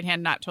hand and the right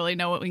hand not totally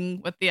knowing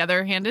what the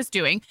other hand is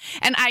doing.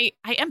 And I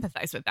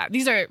empathize with that.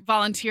 These are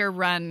volunteer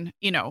run,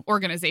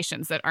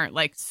 organizations that aren't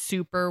like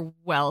super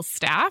well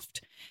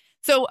staffed.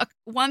 So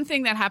one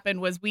thing that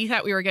happened was we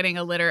thought we were getting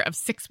a litter of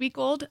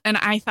 6-week-old. And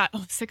I thought,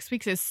 6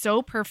 weeks is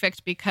so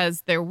perfect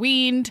because they're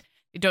weaned.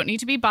 They don't need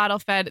to be bottle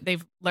fed.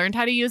 They've learned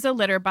how to use a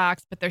litter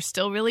box, but they're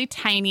still really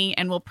tiny.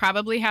 And we'll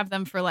probably have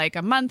them for like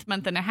a month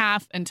and a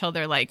half until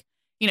they're like,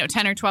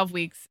 10 or 12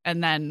 weeks.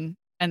 And then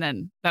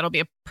that'll be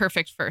a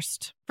perfect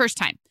first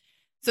time.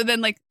 So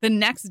then like the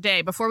next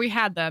day before we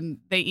had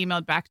them, they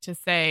emailed back to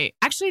say,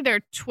 actually,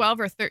 they're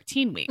 12 or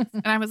 13 weeks.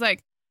 And I was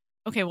like,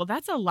 okay, well,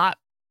 that's a lot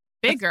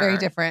bigger. That's very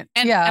different.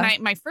 And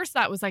my first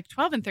thought was like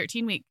 12 and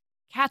 13 week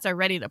cats are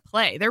ready to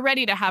play. They're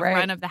ready to have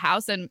run of the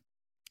house. And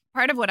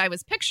part of what I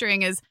was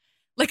picturing is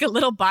like a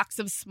little box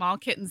of small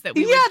kittens that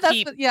we would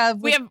keep.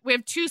 We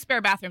have 2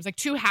 spare bathrooms, like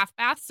 2 half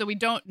baths. So we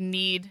don't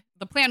need,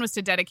 the plan was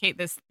to dedicate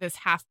this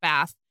half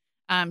bath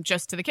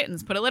just to the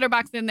kittens. Put a litter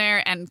box in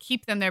there and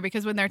keep them there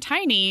because when they're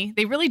tiny,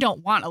 they really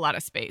don't want a lot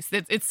of space.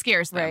 It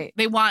scares them. Right.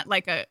 They want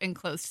like a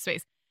enclosed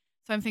space.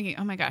 So I'm thinking,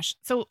 oh my gosh.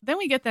 So then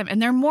we get them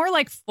and they're more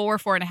like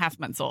 4.5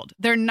 months old.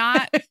 They're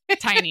not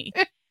tiny.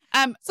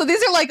 So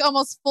these are like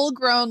almost full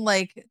grown,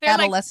 like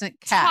adolescent like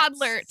cats.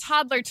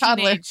 Toddler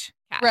teenage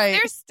cats. Right.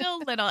 They're still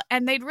little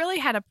and they'd really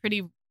had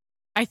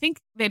I think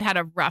they'd had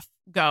a rough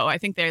go. I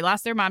think they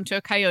lost their mom to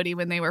a coyote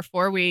when they were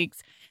 4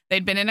 weeks.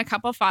 They'd been in a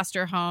couple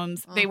foster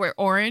homes. They were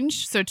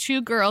orange. So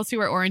 2 girls who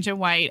were orange and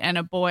white and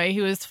a boy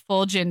who was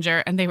full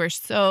ginger. And they were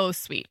so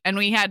sweet. And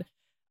we had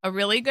a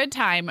really good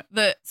time.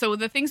 So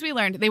the things we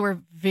learned, they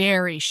were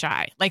very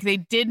shy. Like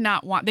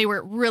they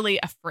were really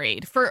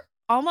afraid.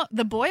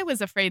 The boy was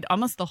afraid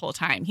almost the whole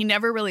time. He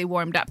never really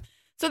warmed up.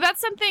 So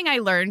that's something I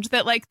learned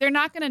that like they're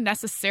not going to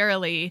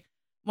necessarily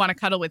want to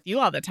cuddle with you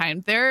all the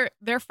time. They're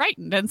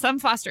frightened. And some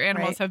foster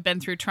animals have been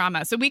through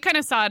trauma. So we kind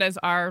of saw it as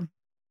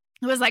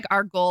it was like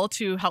our goal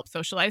to help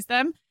socialize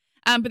them.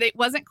 But it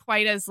wasn't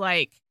quite as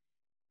like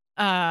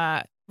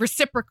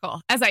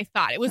reciprocal as I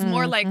thought. It was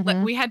more like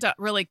we had to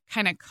really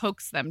kind of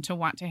coax them to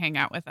want to hang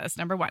out with us.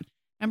 Number 1.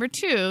 Number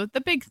 2,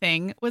 the big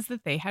thing was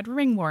that they had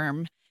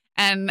ringworm.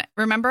 And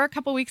remember a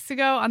couple weeks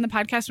ago on the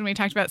podcast when we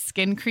talked about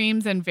skin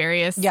creams and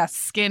various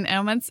skin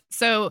ailments?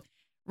 So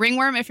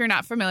ringworm, if you're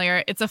not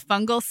familiar, it's a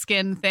fungal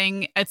skin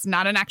thing. It's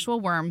not an actual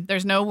worm.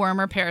 There's no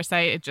worm or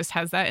parasite. It just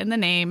has that in the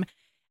name.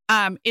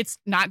 It's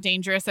not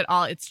dangerous at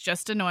all. It's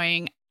just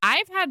annoying.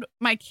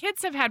 My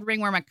kids have had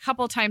ringworm a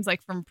couple times,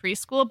 like from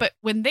preschool, but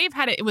when they've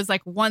had it, it was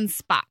like one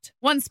spot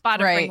of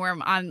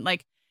ringworm on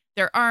like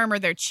their arm or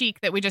their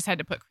cheek that we just had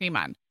to put cream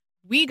on.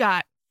 We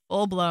got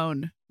full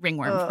blown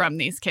ringworm from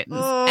these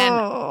kittens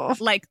and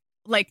like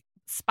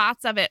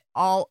spots of it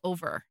all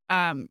over.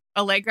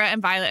 Allegra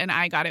and Violet and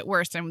I got it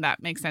worst, and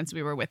that makes sense.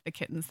 We were with the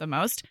kittens the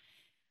most.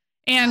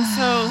 And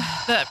so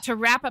to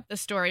wrap up the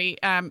story,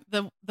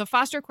 the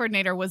foster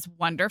coordinator was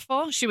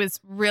wonderful. She was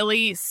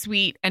really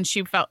sweet and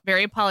she felt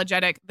very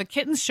apologetic. The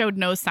kittens showed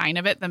no sign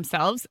of it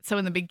themselves. So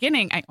in the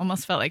beginning, I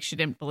almost felt like she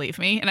didn't believe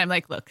me. And I'm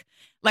like, look,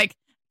 like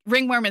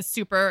ringworm is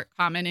super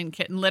common in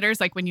kitten litters.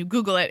 Like when you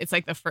Google it, it's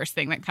like the first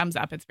thing that comes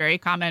up. It's very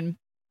common.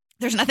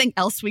 There's nothing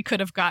else we could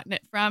have gotten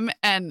it from.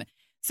 And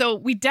so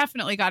we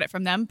definitely got it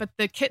from them, but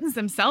the kittens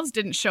themselves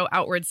didn't show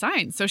outward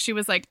signs. So she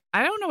was like,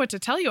 I don't know what to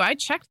tell you. I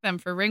checked them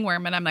for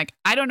ringworm. And I'm like,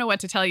 I don't know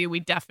what to tell you.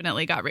 We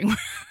definitely got ringworm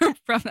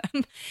from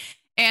them.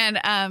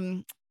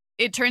 And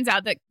it turns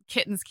out that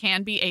kittens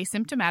can be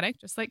asymptomatic,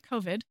 just like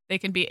COVID. They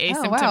can be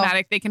asymptomatic. Oh,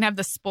 wow. They can have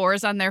the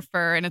spores on their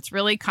fur. And it's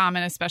really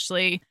common,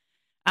 especially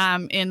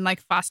in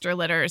like foster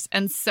litters.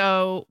 And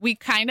so we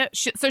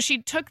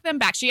she took them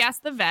back. She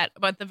asked the vet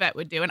what the vet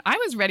would do. And I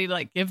was ready to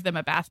like give them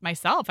a bath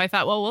myself. I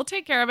thought, well, we'll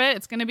take care of it.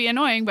 It's going to be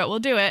annoying, but we'll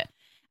do it.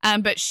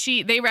 But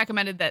they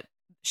recommended that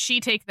she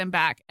take them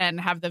back and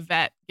have the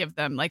vet give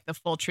them like the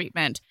full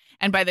treatment.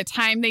 And by the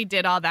time they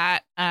did all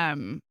that,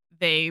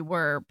 they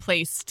were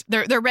placed,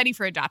 they're ready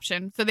for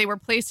adoption. So they were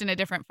placed in a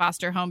different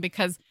foster home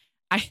because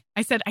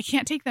I said, I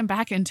can't take them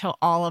back until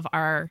all of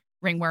our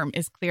ringworm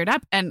is cleared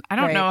up. And I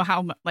don't know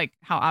how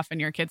often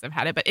your kids have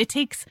had it, but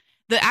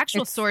the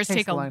actual sores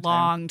take a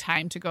long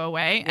time to go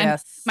away. And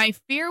my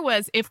fear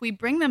was if we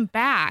bring them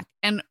back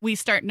and we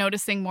start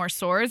noticing more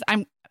sores,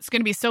 I'm going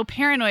to be so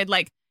paranoid.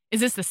 Like, is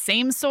this the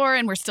same sore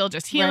and we're still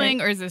just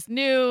healing or is this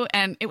new?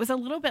 And it was a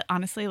little bit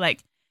honestly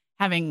like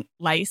having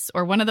lice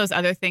or one of those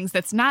other things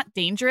that's not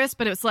dangerous,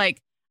 but it was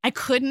like, I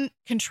couldn't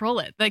control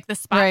it. Like the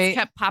spots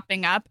kept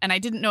popping up and I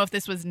didn't know if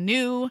this was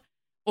new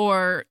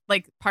or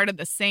like part of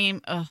the same.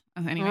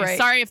 Anyway,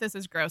 sorry if this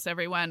is gross,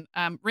 everyone.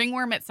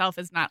 Ringworm itself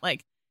is not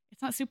like,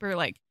 it's not super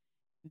like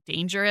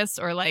dangerous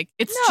or like,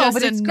 it's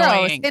annoying.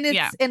 Gross.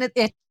 And it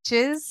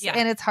itches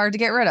and it's hard to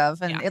get rid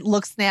of and it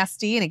looks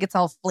nasty and it gets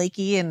all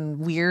flaky and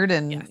weird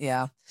and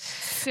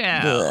So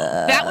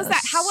that was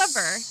that.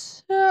 However,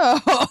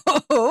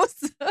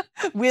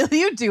 will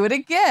you do it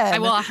again? I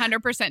will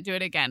 100% do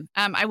it again.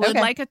 I would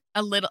like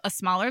a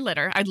smaller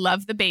litter. I'd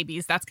love the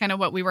babies. That's kind of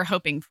what we were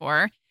hoping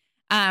for.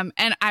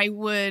 And I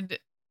would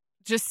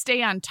just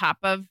stay on top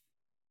of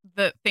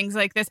the things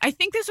like this. I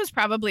think this was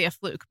probably a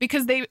fluke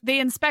because they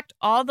inspect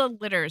all the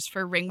litters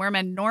for ringworm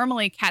and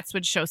normally cats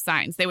would show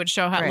signs. They would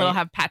show how they'll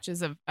have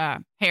patches of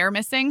hair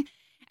missing.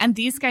 And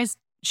these guys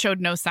showed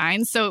no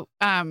signs. So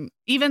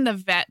even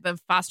the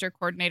foster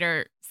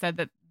coordinator said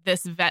that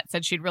this vet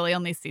said she'd really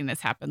only seen this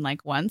happen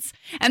like once.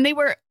 And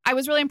I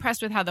was really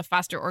impressed with how the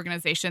foster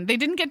organization, they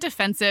didn't get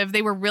defensive.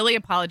 They were really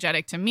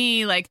apologetic to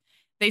me. Like,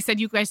 they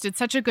said, you guys did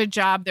such a good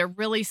job. They're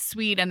really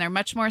sweet and they're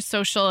much more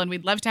social and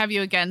we'd love to have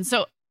you again.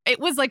 So it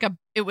was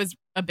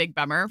a big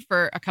bummer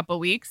for a couple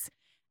weeks.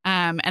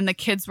 And the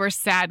kids were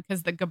sad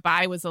because the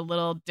goodbye was a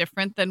little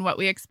different than what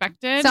we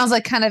expected. Sounds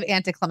like kind of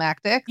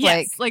anticlimactic.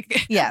 Yes.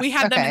 We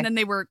had them and then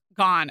they were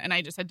gone and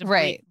I just had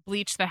to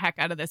bleach the heck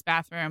out of this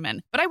bathroom.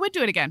 But I would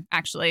do it again,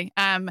 actually.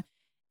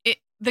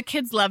 The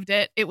kids loved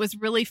it. It was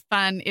really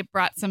fun. It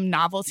brought some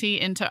novelty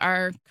into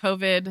our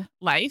COVID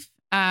life.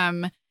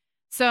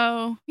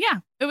 So yeah,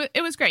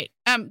 it was great.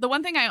 The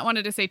one thing I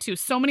wanted to say too,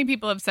 so many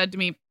people have said to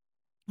me,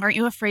 aren't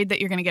you afraid that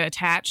you're going to get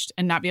attached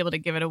and not be able to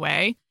give it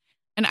away?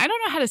 And I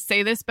don't know how to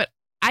say this, but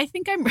I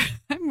think I'm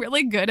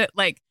really good at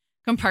like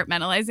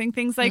compartmentalizing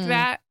things like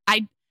that.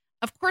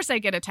 Of course I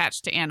get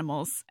attached to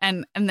animals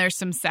and there's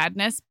some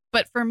sadness,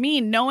 but for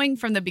me, knowing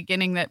from the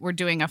beginning that we're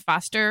doing a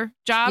foster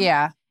job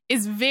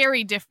is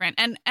very different.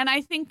 And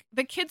I think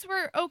the kids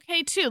were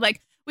okay too.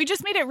 Like we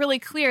just made it really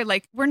clear,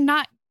 like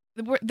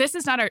this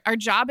is not our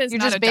job is You're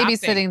not just adopting.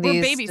 babysitting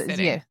We're these.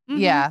 babysitting.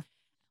 Yeah.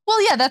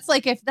 Well, yeah, that's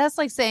like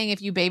saying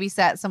if you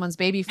babysat someone's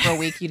baby for a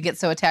week, you'd get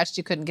so attached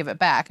you couldn't give it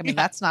back. I mean,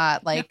 that's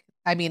not like,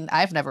 I mean,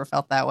 I've never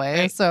felt that way.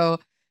 Right. So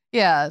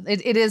yeah,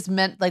 it is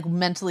meant like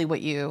mentally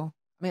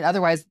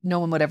otherwise no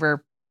one would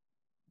ever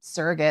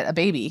surrogate a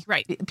baby.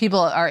 Right. People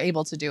are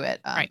able to do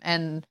it. Right.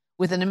 And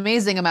with an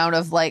amazing amount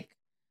of like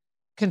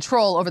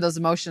control over those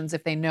emotions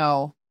if they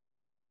know,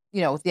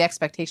 the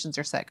expectations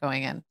are set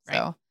going in.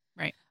 So,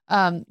 right.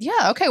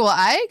 Yeah. Okay. Well,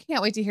 I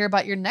can't wait to hear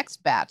about your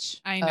next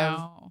batch. I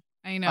know.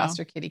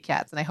 Foster kitty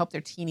cats. And I hope they're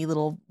teeny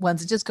little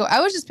ones that just go.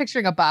 I was just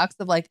picturing a box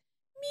of like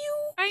mew,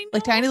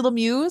 like tiny little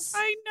mews.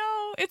 I know.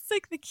 It's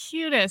like the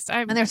cutest.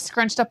 And they're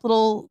scrunched up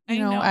little,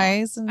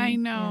 eyes. And, I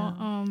know. Yeah.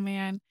 Oh,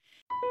 man.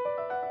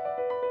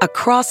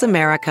 Across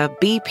America,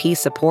 BP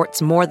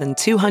supports more than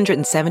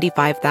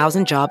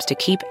 275,000 jobs to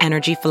keep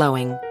energy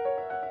flowing.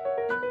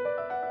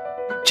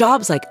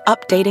 Jobs like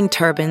updating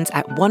turbines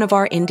at one of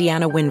our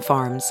Indiana wind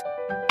farms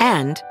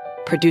and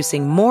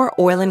producing more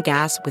oil and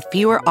gas with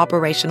fewer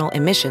operational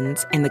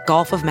emissions in the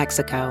Gulf of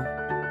Mexico.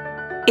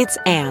 It's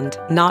and,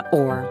 not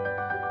or.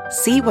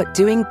 See what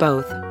doing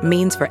both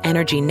means for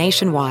energy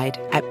nationwide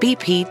at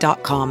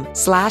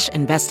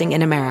bp.com/investing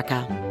in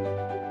America.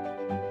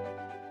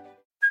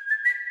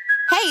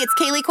 Hey, it's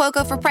Kaylee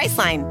Cuoco for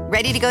Priceline.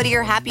 Ready to go to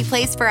your happy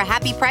place for a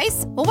happy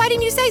price? Well, why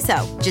didn't you say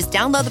so? Just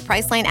download the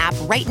Priceline app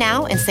right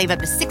now and save up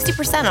to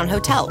 60% on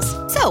hotels.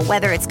 So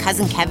whether it's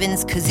Cousin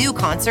Kevin's Kazoo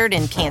Concert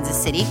in Kansas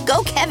City,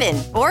 go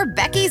Kevin, or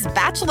Becky's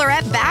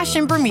Bachelorette Bash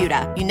in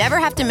Bermuda, you never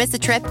have to miss a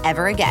trip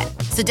ever again.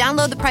 So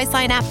download the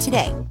Priceline app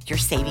today. Your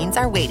savings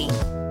are waiting.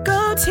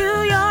 Go to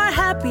your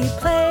happy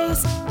place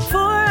for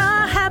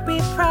a happy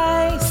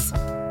price.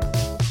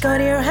 Go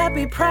to your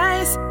happy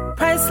price,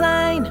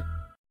 Priceline.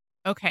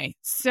 Okay,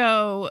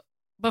 so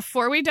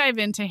before we dive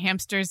into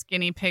hamsters,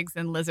 guinea pigs,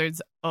 and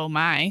lizards, oh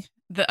my,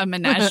 a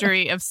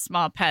menagerie of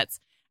small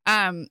pets,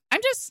 I'm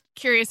just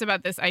curious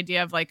about this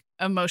idea of like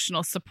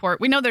emotional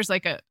support. We know there's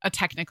like a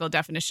technical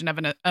definition of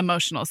an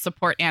emotional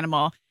support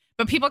animal,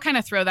 but people kind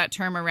of throw that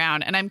term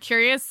around. And I'm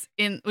curious,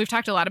 we've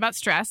talked a lot about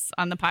stress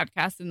on the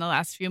podcast in the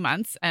last few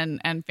months,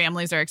 and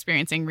families are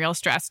experiencing real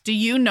stress. Do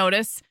you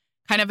notice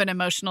kind of an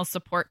emotional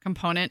support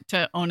component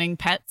to owning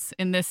pets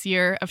in this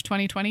year of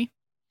 2020?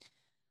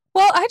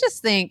 Well, I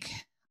just think,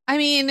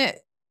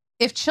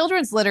 if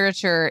children's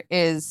literature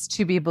is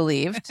to be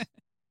believed,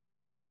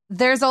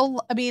 there's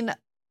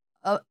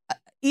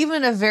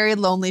even a very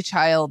lonely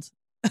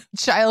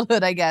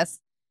childhood, I guess,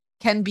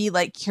 can be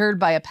like cured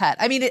by a pet.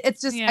 I mean,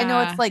 it's just, I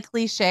know it's like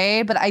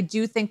cliche, but I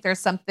do think there's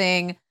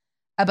something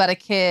about a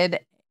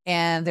kid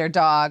and their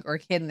dog or a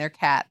kid and their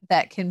cat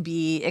that can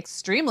be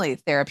extremely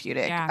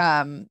therapeutic.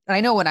 Yeah. And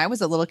I know when I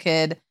was a little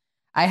kid,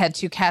 I had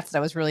 2 cats that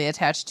I was really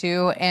attached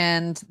to,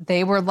 and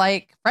they were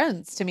like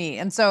friends to me.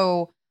 And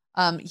so,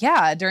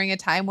 during a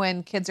time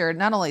when kids are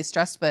not only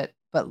stressed, but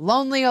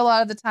lonely a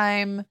lot of the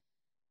time,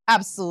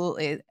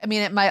 absolutely. I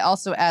mean, it might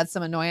also add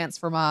some annoyance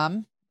for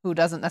mom who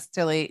doesn't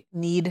necessarily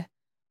need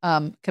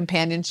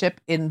companionship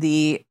in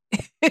the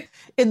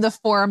in the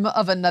form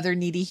of another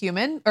needy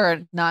human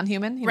or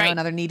non-human,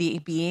 another needy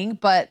being.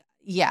 But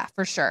yeah,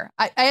 for sure.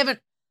 I haven't,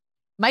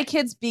 my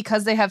kids,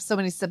 because they have so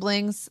many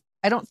siblings,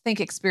 I don't think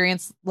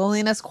experience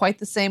loneliness quite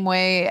the same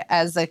way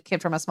as a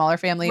kid from a smaller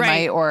family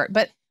might,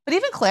 but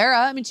even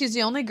Clara, she's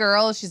the only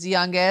girl, she's the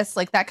youngest,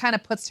 like that kind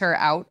of puts her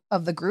out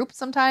of the group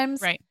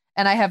sometimes. Right.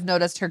 And I have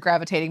noticed her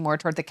gravitating more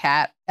toward the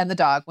cat and the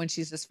dog when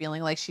she's just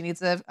feeling like she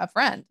needs a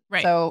friend.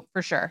 Right. So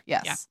for sure.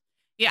 Yes.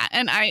 Yeah.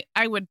 And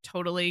I would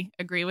totally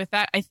agree with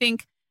that. I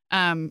think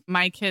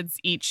my kids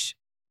each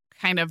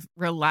kind of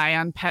rely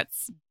on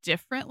pets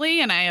differently.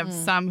 And I have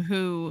some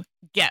who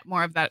get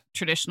more of that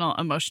traditional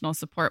emotional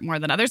support more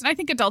than others. And I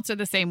think adults are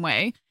the same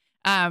way.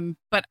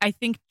 But I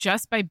think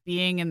just by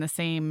being in the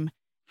same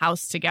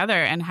house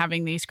together and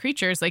having these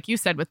creatures, like you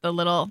said, with the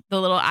little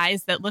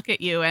eyes that look at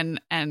you and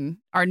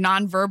are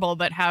nonverbal,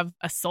 but have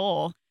a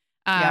soul.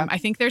 I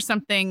think there's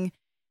something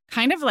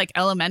kind of like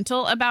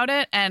elemental about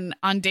it. And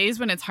on days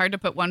when it's hard to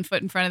put one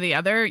foot in front of the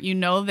other,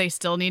 they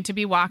still need to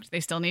be walked. They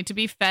still need to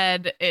be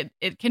fed.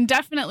 It can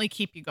definitely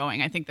keep you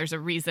going. I think there's a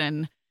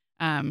reason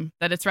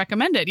that it's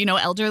recommended.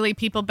 Elderly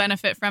people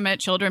benefit from it.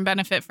 Children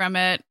benefit from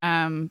it.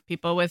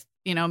 People with,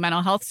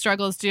 mental health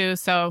struggles do.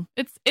 So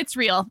it's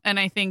real. And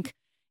I think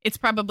it's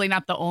probably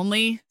not the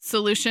only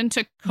solution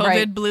to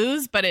COVID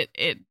blues, but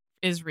it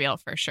is real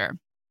for sure.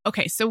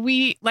 Okay, so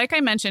we, like I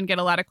mentioned, get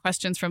a lot of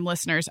questions from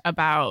listeners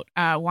about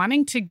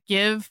wanting to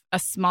give a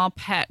small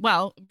pet,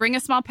 bring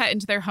a small pet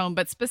into their home,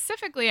 but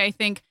specifically, I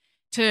think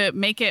to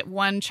make it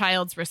one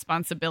child's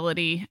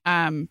responsibility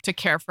to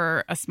care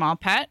for a small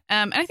pet.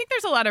 And I think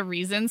there's a lot of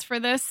reasons for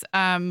this.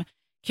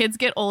 Kids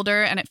get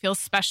older and it feels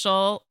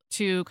special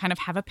to kind of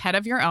have a pet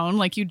of your own.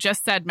 Like you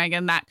just said,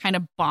 Megan, that kind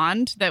of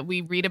bond that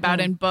we read about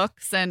in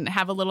books and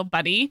have a little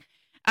buddy.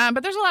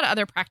 But there's a lot of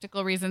other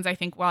practical reasons, I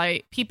think,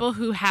 why people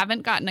who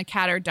haven't gotten a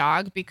cat or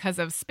dog because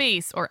of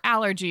space or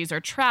allergies or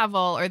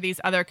travel or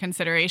these other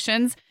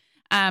considerations,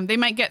 they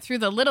might get through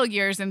the little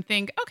years and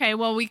think, okay,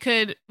 well, we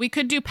could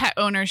do pet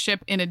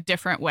ownership in a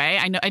different way.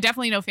 I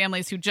definitely know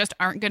families who just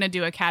aren't going to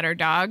do a cat or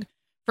dog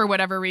for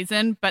whatever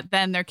reason, but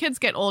then their kids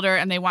get older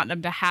and they want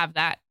them to have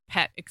that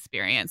pet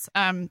experience.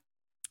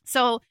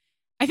 So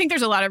I think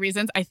there's a lot of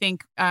reasons. I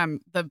think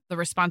the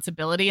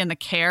responsibility and the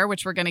care,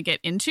 which we're going to get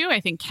into, I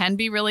think can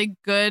be really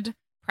good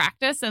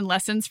practice and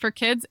lessons for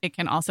kids. It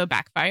can also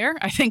backfire.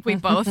 I think we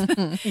both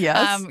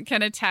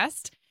can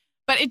attest.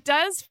 But it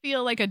does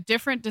feel like a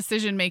different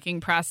decision-making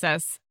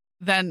process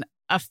than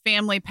a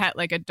family pet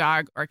like a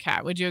dog or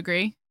cat. Would you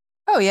agree?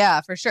 Oh,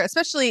 yeah, for sure.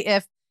 Especially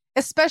if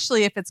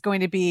it's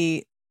going to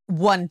be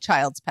one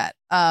child's pet.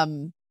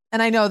 And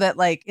I know that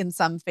like in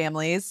some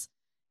families,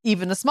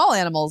 even the small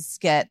animals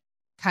get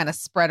kind of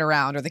spread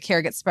around or the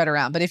care gets spread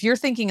around. But if you're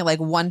thinking like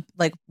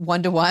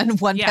one-to-one,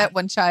 one pet,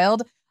 one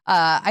child,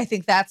 I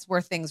think that's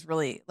where things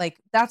really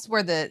that's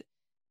where the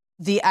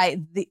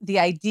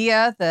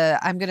idea,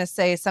 I'm going to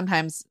say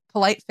sometimes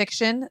polite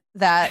fiction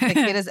that the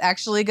kid is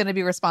actually going to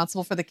be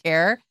responsible for the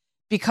care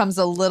becomes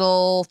a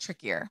little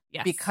trickier.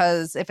 Yes.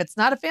 Because if it's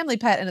not a family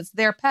pet and it's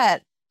their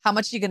pet, how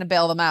much are you going to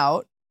bail them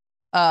out?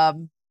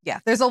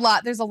 There's a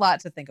lot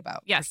to think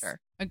about. Yes, for sure.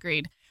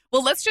 Agreed.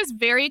 Well, let's just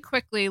very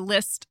quickly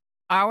list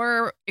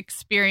our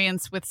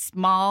experience with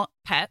small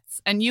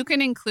pets, and you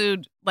can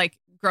include like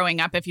growing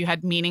up if you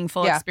had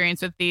meaningful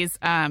experience with these,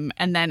 and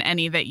then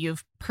any that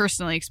you've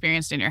personally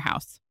experienced in your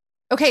house.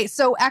 Okay,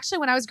 so actually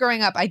when I was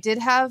growing up, I did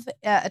have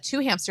 2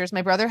 hamsters.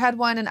 My brother had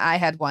one and I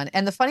had one.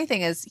 And the funny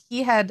thing is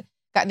he had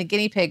gotten a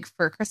guinea pig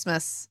for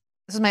Christmas.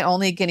 This was my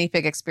only guinea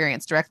pig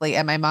experience directly.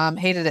 And my mom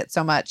hated it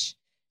so much.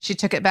 She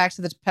took it back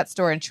to the pet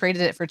store and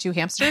traded it for 2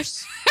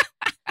 hamsters.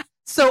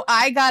 So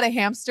I got a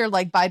hamster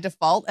like by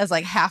default as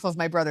like half of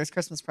my brother's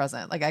Christmas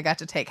present. Like I got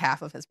to take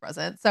half of his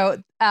present.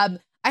 So I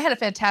had a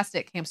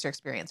fantastic hamster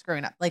experience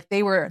growing up. Like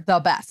they were the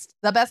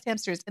best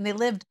hamsters. And they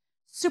lived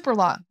super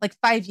long, like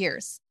 5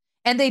 years.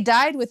 And they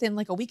died within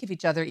like a week of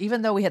each other,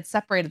 even though we had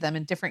separated them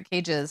in different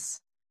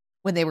cages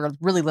when they were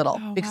really little.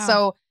 Oh, wow.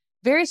 So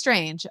very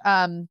strange.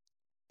 That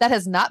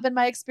has not been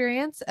my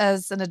experience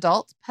as an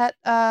adult pet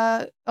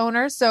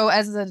owner. So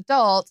as an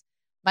adult,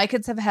 my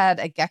kids have had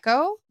a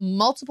gecko,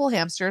 multiple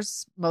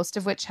hamsters, most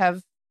of which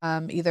have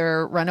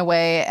either run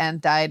away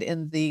and died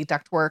in the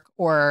ductwork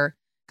or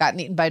gotten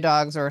eaten by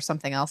dogs or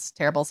something else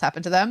terrible has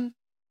happened to them.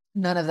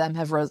 None of them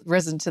have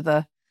risen to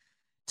the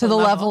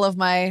level of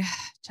my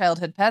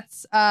childhood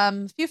pets.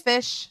 A few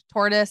fish,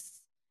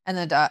 tortoise, and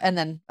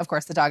then of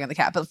course the dog and the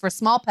cat. But for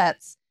small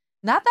pets,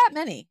 not that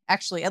many,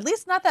 actually. At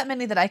least not that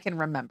many that I can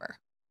remember.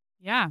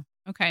 Yeah.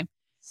 Okay.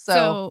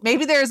 So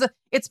maybe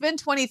it's been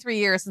 23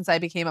 years since I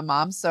became a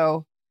mom.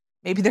 So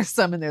maybe there's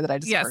some in there that I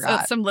just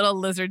forgot. So some little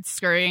lizards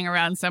scurrying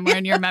around somewhere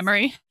in your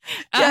memory.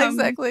 Yeah,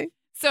 exactly.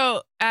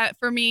 So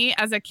for me,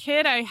 as a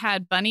kid, I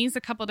had bunnies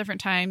a couple different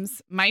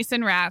times, mice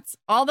and rats.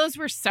 All those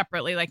were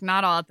separately, like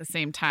not all at the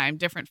same time,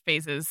 different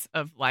phases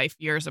of life,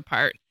 years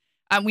apart.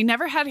 We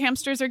never had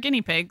hamsters or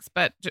guinea pigs,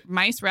 but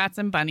mice, rats,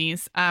 and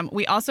bunnies.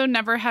 We also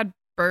never had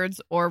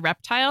birds or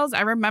reptiles.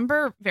 I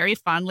remember very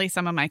fondly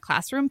some of my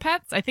classroom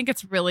pets. I think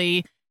it's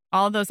really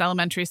all those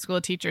elementary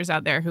school teachers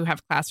out there who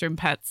have classroom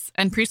pets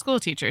and preschool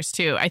teachers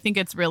too. I think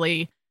it's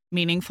really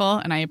meaningful,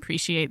 and I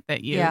appreciate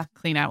that you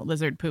clean out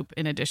lizard poop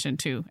in addition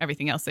to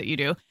everything else that you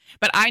do.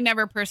 But I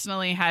never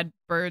personally had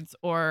birds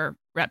or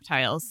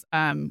reptiles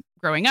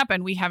growing up,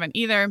 and we haven't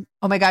either.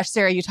 Oh my gosh,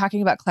 Sarah, you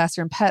talking about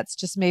classroom pets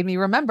just made me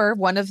remember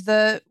one of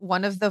the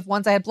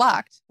ones I had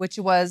blocked, which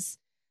was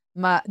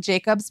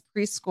Jacob's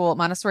preschool,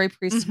 Montessori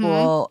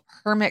preschool.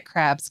 Hermit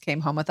crabs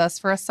came home with us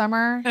for a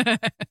summer.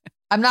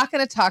 I'm not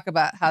going to talk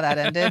about how that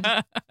ended.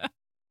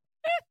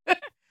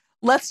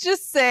 Let's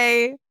just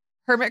say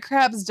hermit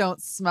crabs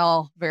don't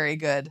smell very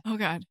good. Oh,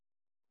 God.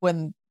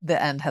 When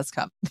the end has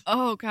come.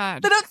 Oh,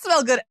 God. They don't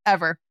smell good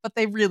ever, but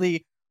they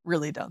really,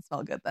 really don't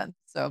smell good then.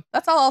 So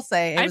that's all I'll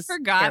say. I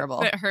forgot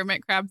that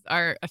hermit crabs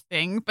are a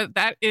thing, but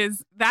that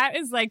is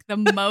like the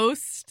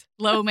most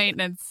low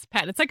maintenance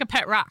pet. It's like a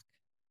pet rock.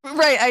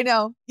 Right. I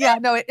know. Yeah.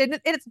 No,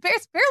 it's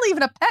barely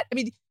even a pet. I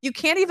mean, you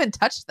can't even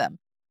touch them.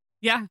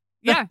 Yeah.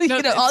 Yeah.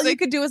 No, all you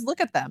could do is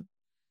look at them.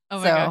 Oh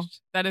my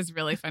gosh. That is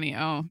really funny.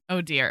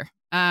 Oh dear.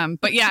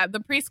 But yeah, the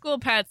preschool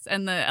pets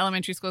and the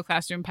elementary school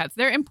classroom pets,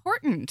 they're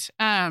important.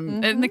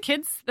 And the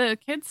kids,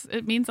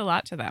 it means a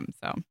lot to them.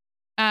 So,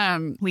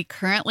 we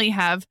currently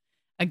have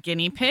a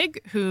guinea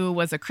pig who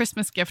was a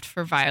Christmas gift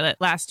for Violet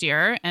last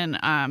year. And,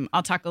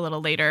 I'll talk a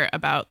little later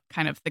about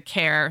kind of the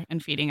care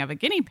and feeding of a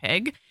guinea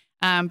pig.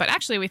 But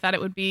actually we thought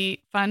it would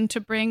be fun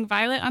to bring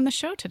Violet on the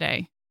show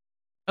today.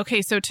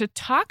 Okay, so to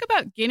talk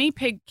about guinea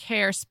pig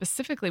care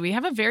specifically, we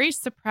have a very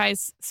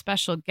surprise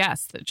special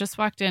guest that just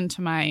walked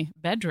into my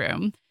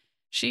bedroom.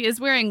 She is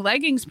wearing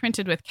leggings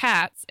printed with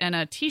cats and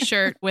a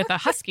t-shirt with a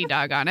husky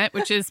dog on it,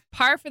 which is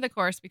par for the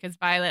course because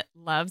Violet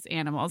loves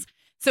animals.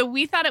 So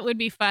we thought it would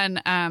be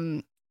fun,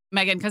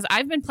 Megan, because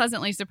I've been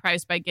pleasantly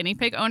surprised by guinea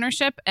pig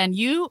ownership. And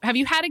have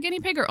you had a guinea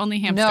pig or only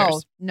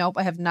hamsters? Nope,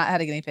 I have not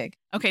had a guinea pig.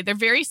 Okay, they're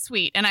very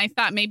sweet. And I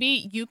thought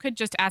maybe you could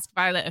just ask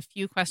Violet a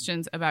few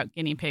questions about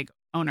guinea pig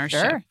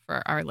ownership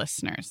for our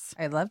listeners.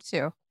 I'd love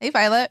to. Hey,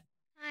 Violet.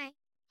 Hi.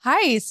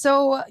 Hi.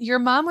 So your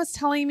mom was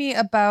telling me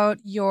about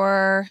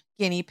your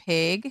guinea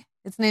pig.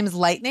 Its name is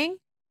Lightning.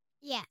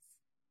 Yes.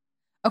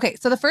 Okay.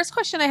 So the first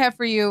question I have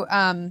for you,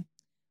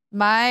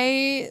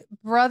 my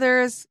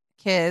brother's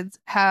kids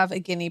have a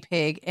guinea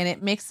pig and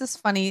it makes this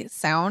funny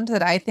sound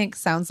that I think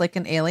sounds like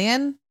an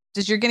alien.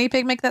 Does your guinea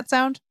pig make that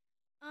sound?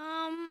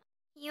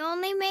 He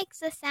only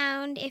makes a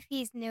sound if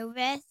he's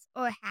nervous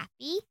or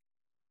happy.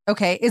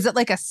 Okay. Is it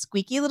like a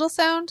squeaky little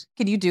sound?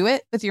 Can you do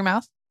it with your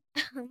mouth?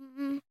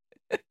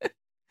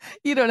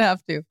 You don't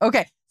have to.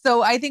 Okay.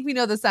 So I think we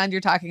know the sound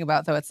you're talking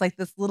about, though. It's like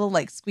this little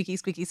like squeaky,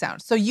 squeaky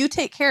sound. So you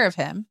take care of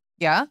him.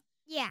 Yeah.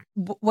 Yeah.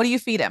 What do you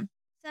feed him?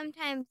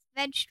 Sometimes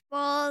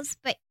vegetables,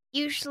 but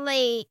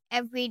usually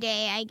every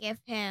day I give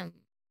him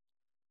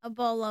a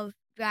bowl of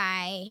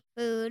dry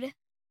food.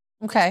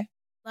 Okay.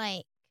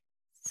 Like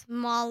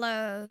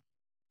smaller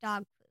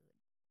dog food.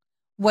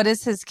 What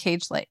is his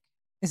cage like?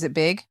 Is it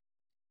big?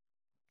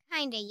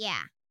 Kinda,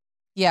 yeah.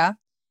 Yeah.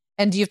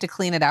 And do you have to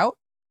clean it out?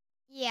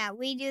 Yeah,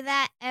 we do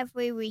that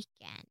every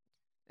weekend.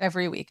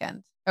 Every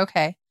weekend.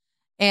 Okay.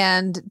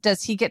 And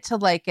does he get to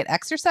like get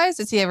exercise?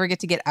 Does he ever get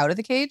to get out of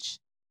the cage?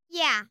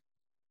 Yeah.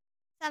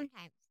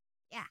 Sometimes.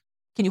 Yeah.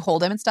 Can you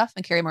hold him and stuff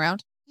and carry him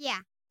around? Yeah.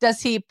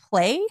 Does he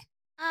play?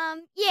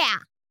 Yeah.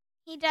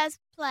 He does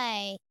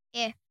play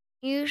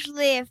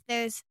usually if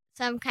there's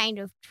some kind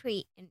of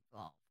treat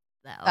involved,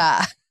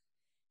 though.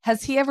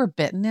 Has he ever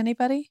bitten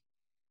anybody?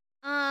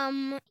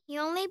 He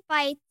only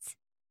bites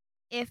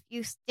if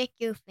you stick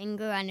your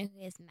finger under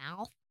his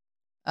mouth.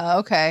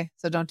 Okay.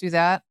 So don't do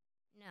that.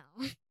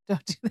 No.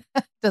 Don't do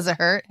that. Does it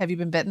hurt? Have you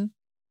been bitten?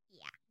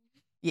 Yeah.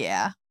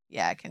 Yeah.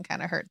 Yeah, it can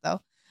kind of hurt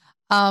though.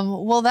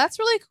 Well, that's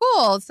really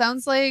cool. It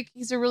sounds like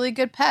he's a really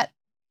good pet.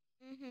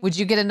 Mm-hmm. Would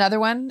you get another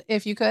one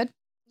if you could?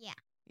 Yeah.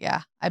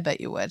 Yeah, I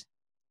bet you would.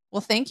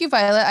 Well, thank you,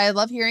 Violet. I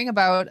love hearing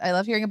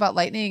about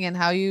Lightning and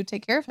how you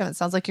take care of him. It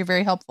sounds like you're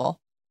very helpful.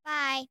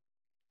 Bye.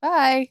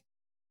 Bye.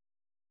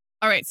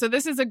 All right, so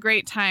this is a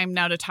great time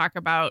now to talk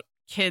about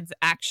kids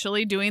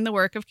actually doing the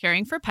work of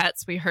caring for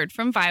pets. We heard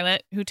from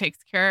Violet, who takes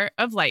care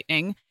of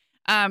Lightning.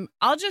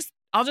 I'll just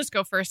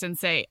go first and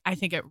say I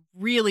think it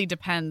really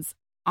depends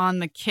on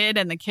the kid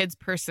and the kid's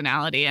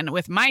personality. And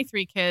with my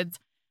 3 kids,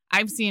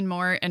 I've seen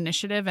more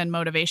initiative and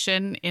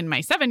motivation in my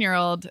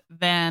 7-year-old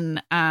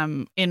than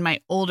in my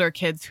older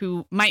kids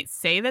who might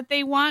say that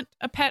they want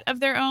a pet of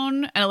their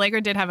own. And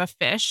Allegra did have a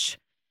fish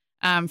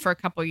for a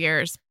couple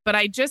years, but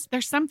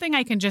there's something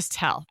I can just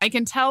tell. I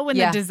can tell when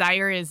the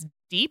desire is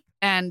deep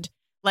and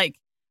like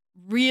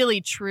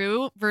really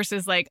true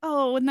versus like,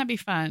 oh, wouldn't that be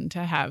fun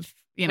to have,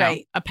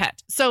 a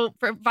pet? So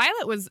for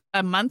Violet was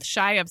a month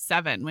shy of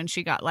 7 when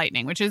she got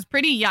Lightning, which is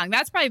pretty young.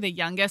 That's probably the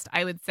youngest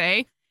I would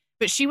say,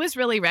 but she was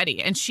really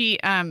ready and she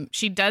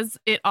does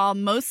it all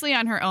mostly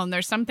on her own.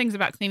 There's some things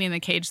about cleaning the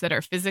cage that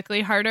are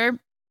physically harder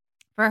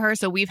for her.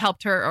 So we've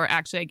helped her, or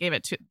actually I gave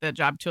the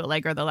job to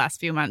Allegra the last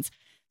few months.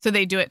 So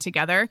they do it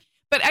together.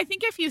 But I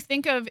think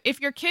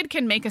if your kid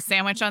can make a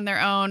sandwich on their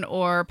own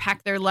or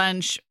pack their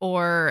lunch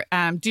or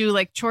do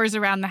like chores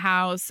around the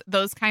house,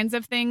 those kinds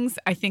of things,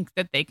 I think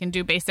that they can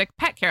do basic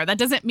pet care. That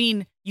doesn't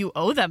mean you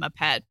owe them a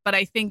pet, but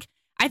I think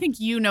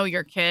you know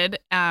your kid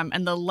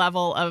and the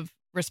level of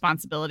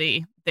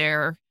responsibility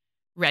they're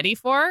ready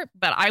for.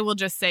 But I will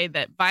just say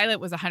that Violet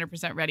was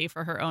 100% ready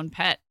for her own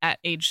pet at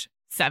age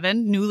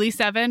 7, newly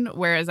 7,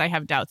 whereas I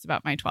have doubts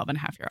about my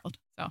 12-and-a-half-year-old.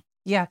 So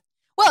yeah.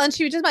 Well, and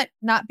she just might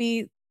not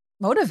be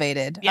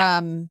motivated. Yeah.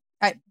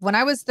 When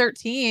I was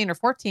 13 or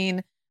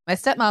 14, my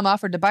stepmom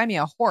offered to buy me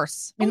a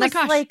horse. I mean, that's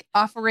like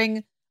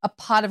offering a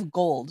pot of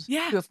gold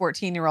to a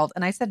 14-year-old.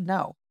 And I said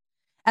no.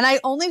 And I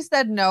only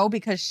said no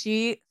because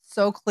she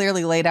so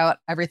clearly laid out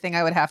everything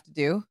I would have to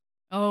do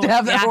to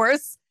have that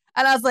horse.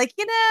 And I was like,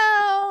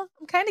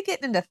 I'm kind of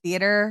getting into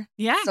theater.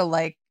 Yeah. So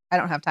like, I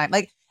don't have time.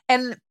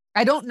 And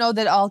I don't know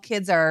that all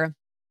kids are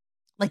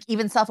like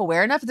even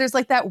self-aware enough. There's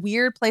like that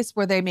weird place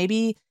where they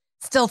maybe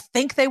still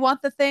think they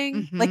want the thing.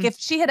 Mm-hmm. Like if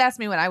she had asked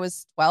me when I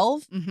was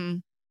 12,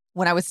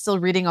 when I was still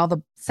reading all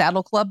the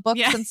Saddle Club books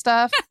and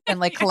stuff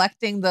and like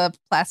collecting the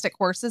plastic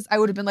horses, I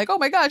would have been like, oh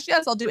my gosh,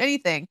 yes, I'll do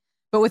anything.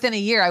 But within a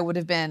year, I would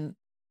have been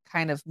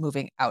kind of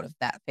moving out of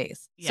that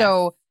phase. Yeah.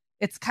 So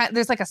it's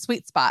there's like a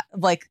sweet spot,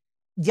 like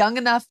young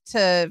enough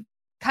to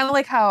kind of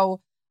like how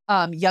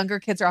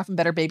younger kids are often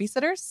better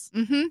babysitters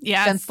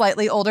than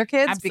slightly older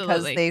kids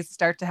because they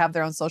start to have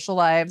their own social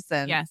lives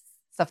and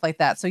stuff like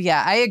that. So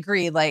yeah, I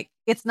agree. Like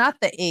it's not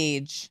the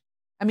age.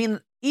 I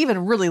mean,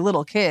 even really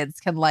little kids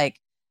can like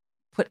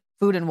put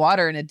food and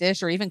water in a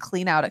dish or even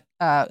clean out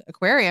a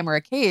aquarium or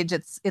a cage.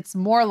 It's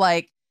more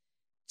like,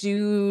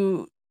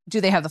 do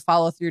they have the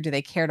follow through? Do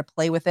they care to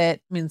play with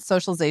it? I mean,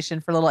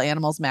 socialization for little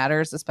animals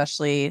matters,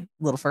 especially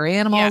little furry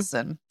animals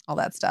and all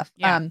that stuff.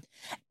 Yeah.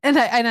 And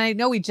I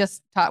know we've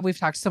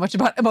talked so much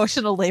about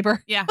emotional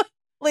labor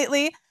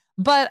lately,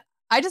 but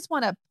I just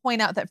want to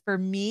point out that for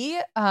me,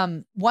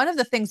 one of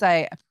the things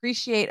I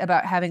appreciate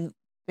about having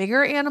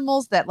bigger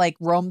animals that like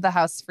roam the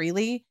house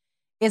freely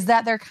is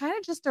that they're kind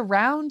of just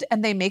around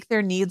and they make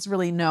their needs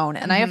really known.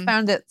 And I have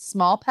found that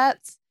small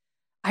pets,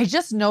 I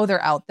just know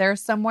they're out there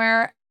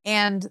somewhere,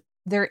 and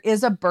there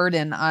is a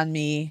burden on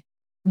me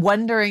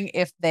wondering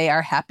if they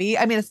are happy.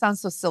 I mean, it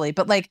sounds so silly,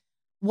 but like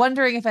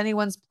wondering if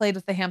anyone's played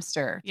with the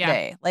hamster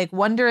today, like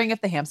wondering if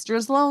the hamster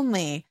is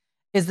lonely.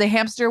 Is the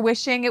hamster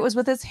wishing it was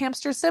with his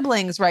hamster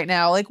siblings right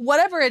now? Like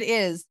whatever it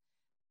is,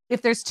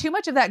 if there's too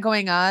much of that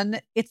going on,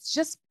 it's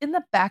just in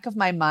the back of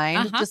my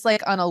mind, just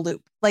like on a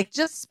loop, like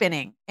just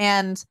spinning.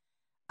 And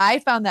I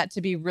found that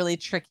to be really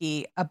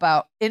tricky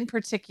about, in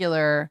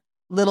particular,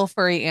 little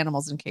furry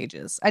animals in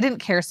cages. I didn't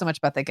care so much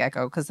about the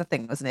gecko because the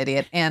thing was an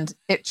idiot. And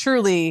it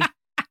truly,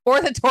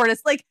 or the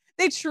tortoise, like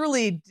they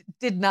truly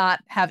did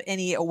not have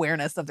any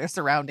awareness of their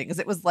surroundings.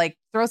 It was like,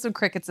 throw some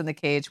crickets in the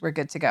cage, we're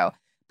good to go.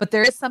 But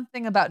there is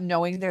something about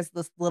knowing there's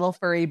this little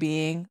furry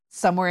being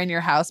somewhere in your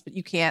house, but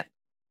you can't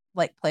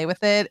like play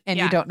with it and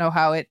you don't know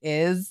how it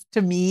is.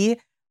 To me,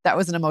 that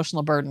was an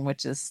emotional burden,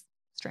 which is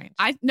strange.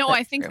 I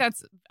think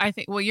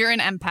well, you're an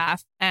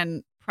empath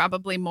and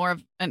probably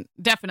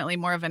definitely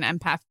more of an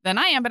empath than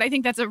I am. But I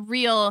think that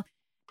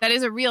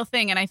is a real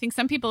thing. And I think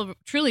some people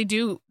truly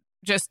do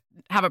just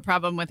have a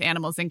problem with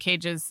animals in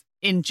cages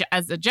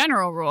as a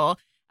general rule.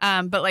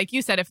 But like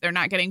you said, if they're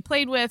not getting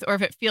played with or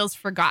if it feels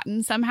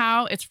forgotten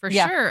somehow, it's for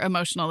sure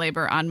emotional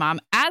labor on mom,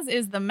 as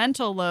is the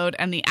mental load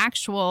and the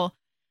actual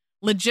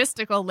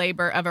logistical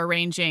labor of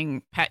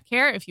arranging pet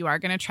care if you are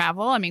going to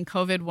travel. I mean,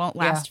 COVID won't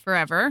last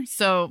forever.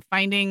 So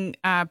finding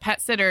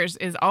pet sitters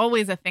is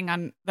always a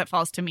thing that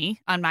falls to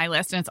me on my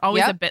list. And it's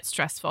always a bit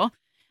stressful.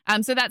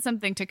 So that's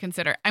something to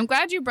consider. I'm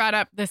glad you brought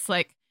up this,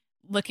 like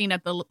looking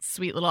at the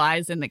sweet little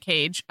eyes in the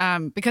cage,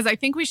 because I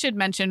think we should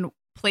mention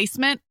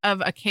placement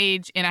of a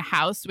cage in a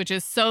house, which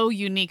is so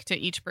unique to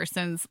each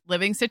person's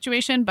living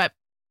situation. But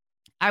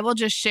I will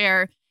just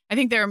share, I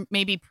think there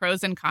may be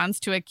pros and cons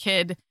to a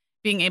kid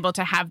being able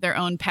to have their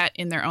own pet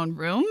in their own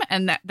room,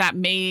 and that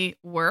may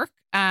work.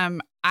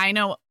 I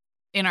know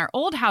in our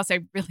old house, I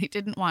really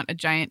didn't want a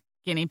giant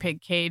guinea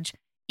pig cage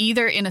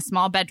either in a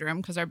small bedroom,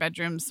 because our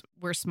bedrooms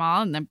were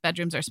small and the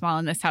bedrooms are small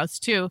in this house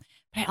too.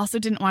 But I also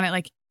didn't want it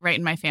like right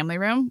in my family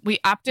room. We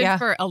opted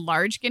for a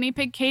large guinea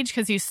pig cage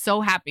because he's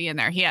so happy in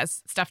there. He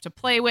has stuff to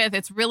play with.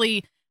 It's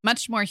really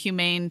much more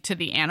humane to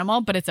the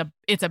animal, but it's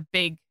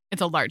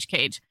a large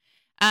cage.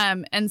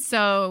 And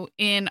so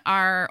in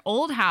our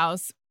old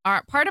house,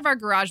 part of our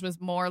garage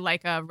was more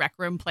like a rec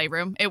room,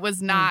 playroom. It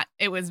was not,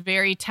 it was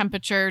very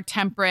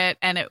temperate,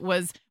 and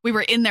we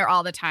were in there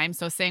all the time.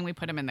 So saying we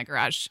put him in the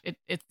garage,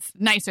 it's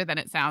nicer than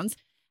it sounds.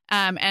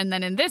 And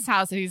then in this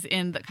house, he's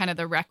in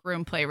the rec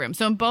room, playroom.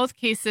 So in both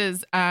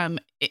cases,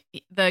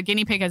 the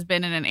guinea pig has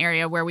been in an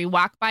area where we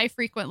walk by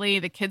frequently.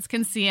 The kids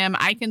can see him.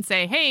 I can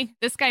say, hey,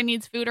 this guy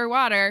needs food or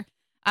water.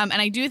 And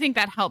I do think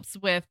that helps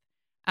with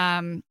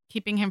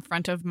keeping him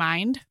front of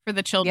mind for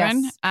the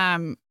children.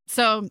 Yes.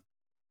 So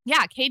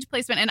yeah, cage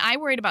placement. And I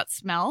worried about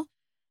smell.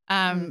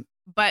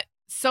 But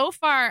so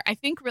far, I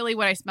think really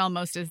what I smell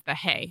most is the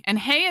hay. And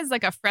hay is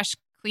like a fresh,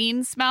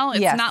 clean smell.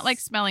 It's not like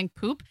smelling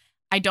poop.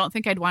 I don't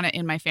think I'd want it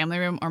in my family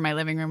room or my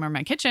living room or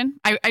my kitchen.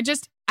 I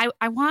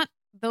want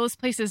those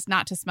places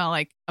not to smell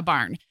like a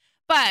barn.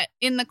 But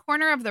in the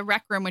corner of the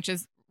rec room, which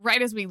is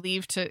right as we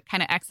leave to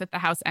kind of exit the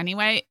house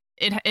anyway,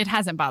 it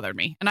hasn't bothered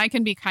me. And I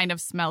can be kind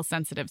of smell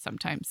sensitive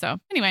sometimes. So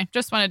anyway,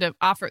 just wanted to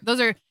offer, those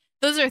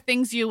are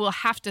things you will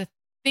have to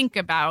think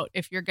about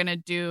if you're going to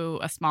do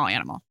a small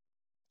animal.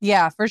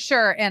 Yeah, for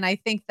sure. And I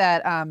think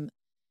that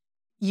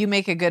you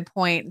make a good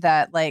point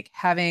that like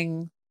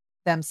having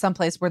them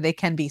someplace where they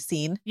can be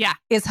seen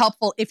is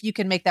helpful if you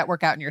can make that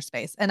work out in your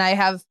space. And I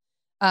have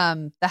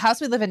the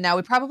house we live in now,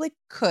 we probably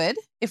could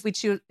if we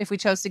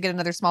chose to get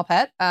another small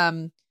pet.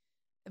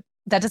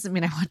 That doesn't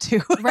mean I want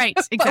to. Right.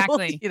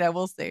 Exactly.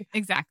 We'll see.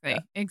 Exactly.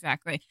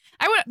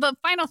 The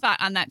final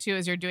thought on that too,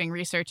 as you're doing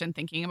research and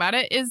thinking about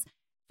it, is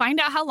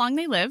find out how long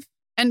they live.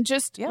 And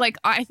just like,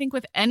 I think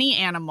with any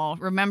animal,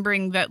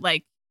 remembering that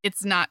like,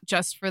 it's not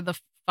just for the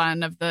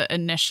fun of the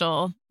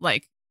initial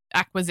like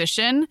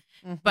acquisition,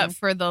 but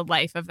for the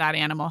life of that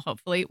animal,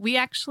 hopefully. We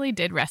actually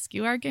did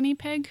rescue our guinea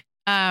pig,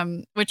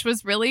 which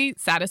was really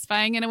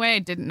satisfying in a way. I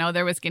didn't know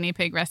there was guinea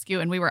pig rescue,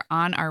 and we were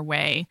on our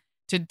way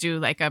to do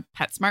like a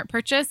PetSmart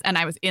purchase. And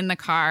I was in the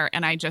car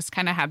and I just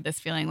kind of had this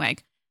feeling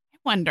like, I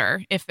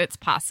wonder if it's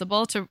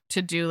possible to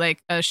do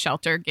like a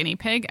shelter guinea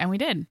pig. And we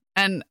did.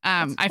 And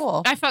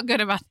cool. I felt good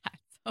about that.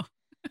 So.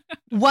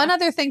 One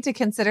other thing to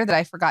consider that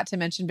I forgot to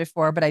mention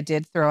before, but I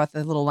did throw out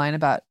the little line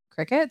about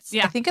crickets.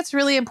 Yeah. I think it's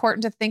really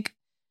important to think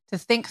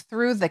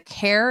through the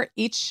care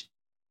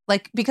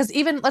because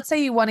even let's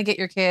say you want to get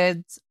your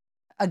kids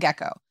a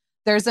gecko.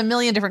 there's a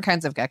million different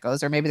kinds of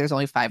geckos, or maybe there's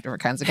only 5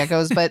 different kinds of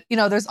geckos, but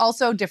there's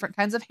also different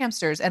kinds of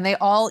hamsters, and they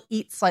all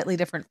eat slightly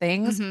different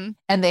things,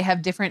 and they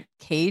have different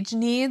cage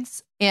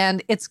needs.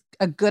 And it's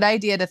a good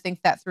idea to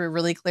think that through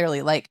really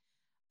clearly. Like,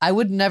 I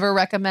would never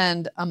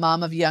recommend a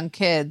mom of young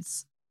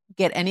kids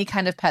get any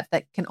kind of pet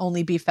that can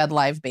only be fed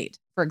live bait,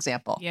 for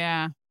example.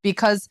 Yeah.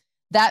 Because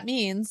that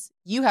means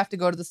you have to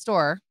go to the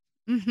store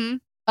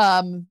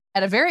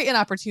at a very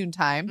inopportune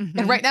time.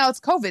 And right now it's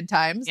COVID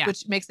times,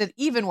 which makes it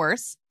even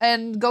worse,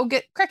 and go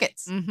get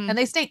crickets. And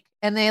they stink,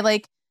 and they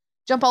like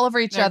jump all over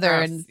each other,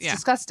 gross. and it's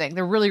disgusting.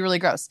 They're really, really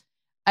gross.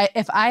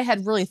 If I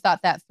had really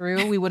thought that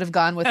through, we would have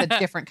gone with a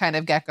different kind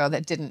of gecko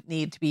that didn't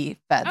need to be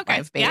fed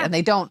live bait, and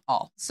they don't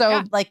all.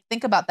 So like,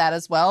 think about that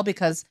as well,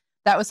 because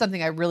that was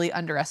something I really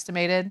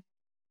underestimated,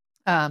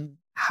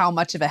 how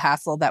much of a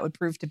hassle that would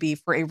prove to be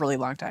for a really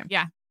long time.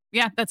 Yeah.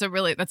 Yeah. That's a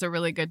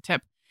really good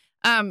tip.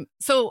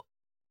 So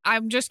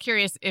I'm just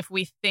curious if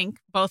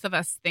both of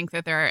us think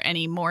that there are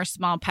any more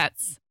small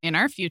pets in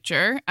our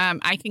future.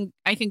 I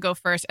can go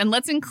first, and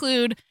let's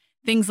include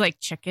things like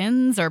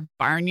chickens or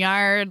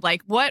barnyard.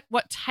 Like, what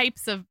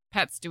types of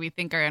pets do we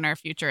think are in our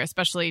future,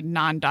 especially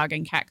non-dog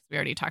and cat? 'Cause we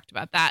already talked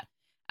about that.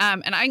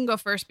 And I can go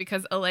first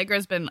because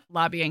Allegra's been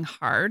lobbying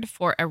hard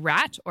for a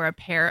rat or a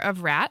pair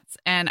of rats.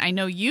 And I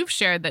know you've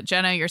shared that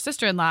Jenna, your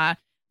sister-in-law,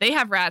 they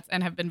have rats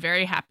and have been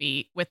very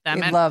happy with them.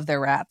 They love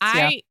their rats.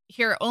 I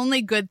hear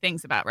only good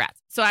things about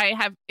rats. So I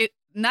have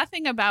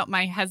nothing about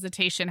my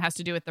hesitation has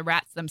to do with the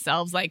rats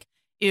themselves. Like,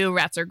 ew,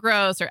 rats are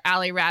gross, or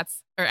alley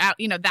rats, or,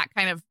 that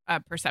kind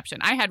of perception.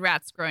 I had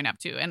rats growing up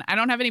too, and I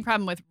don't have any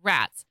problem with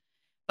rats.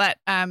 But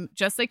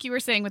just like you were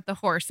saying with the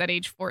horse at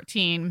age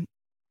 14,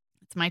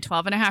 it's my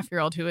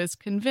 12-and-a-half-year-old who is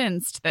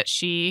convinced that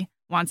she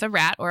wants a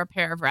rat or a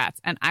pair of rats.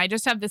 And I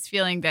just have this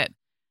feeling that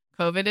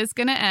COVID is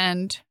going to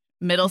end.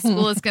 Middle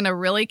school is going to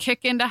really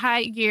kick into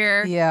high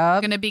gear. Yeah.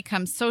 Going to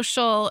become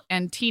social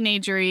and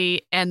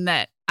teenagery, and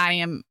that I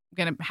am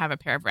going to have a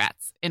pair of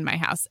rats in my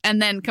house. And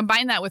then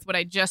combine that with what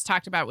I just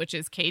talked about, which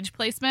is cage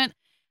placement.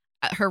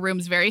 Her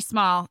room's very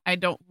small. I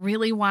don't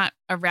really want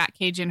a rat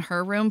cage in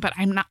her room, but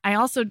I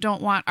also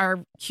don't want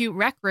our cute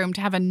rec room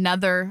to have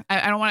another.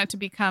 I don't want it to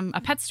become a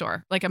pet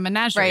store, like a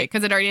menagerie,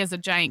 because it already has a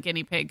giant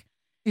guinea pig.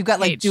 You've got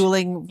like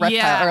dueling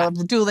reptile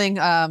or dueling.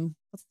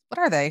 What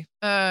are they?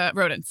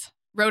 Rodents.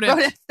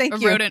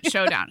 Rodent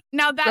showdown.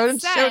 Now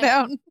that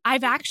said,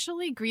 I've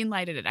actually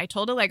green-lighted it. I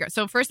told Allegra.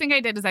 So first thing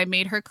I did is I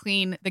made her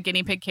clean the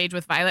guinea pig cage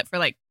with Violet for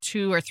like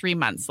 2 or 3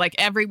 months, like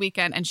every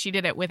weekend, and she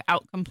did it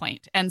without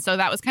complaint. And so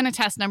that was kind of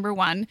test number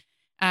 1.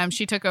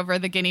 She took over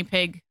the guinea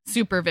pig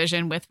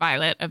supervision with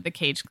Violet of the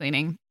cage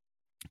cleaning.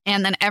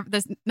 And then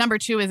this number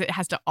 2 is it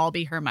has to all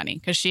be her money,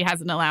 because she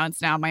has an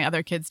allowance now. My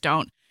other kids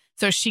don't.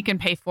 So she can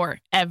pay for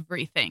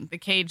everything, the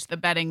cage, the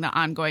bedding, the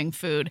ongoing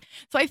food.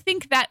 So I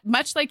think that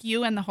much like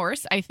you and the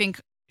horse, I think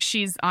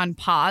she's on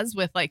pause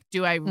with like,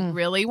 do I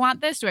really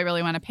want this? Do I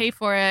really want to pay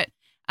for it?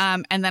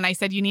 And then I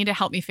said, you need to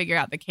help me figure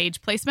out the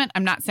cage placement.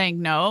 I'm not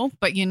saying no,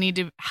 but you need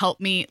to help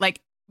me, like,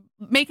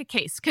 make a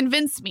case,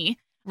 convince me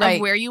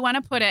of where you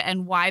want to put it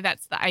and why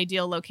that's the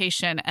ideal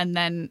location. And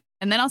then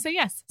I'll say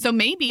yes. So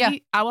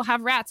maybe I will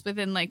have rats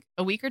within like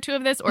a week or 2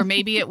 of this, or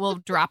maybe it will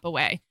drop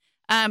away.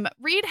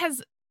 Reed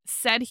has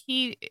said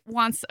he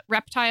wants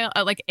reptile,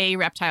 like a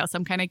reptile,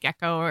 some kind of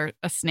gecko or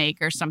a snake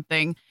or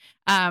something.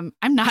 I'm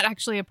not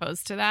actually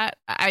opposed to that.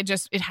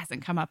 It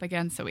hasn't come up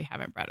again, so we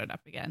haven't brought it up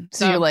again.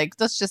 So you're like,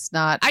 let's just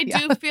not. I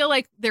do feel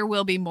like there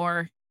will be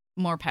more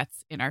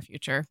pets in our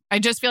future. I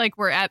just feel like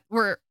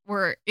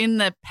we're in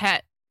the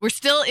pet. We're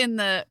still in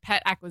the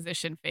pet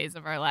acquisition phase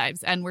of our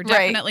lives, and we're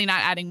definitely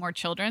not adding more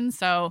children.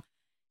 So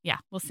yeah,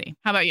 we'll see.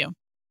 How about you?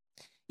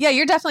 Yeah,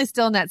 you're definitely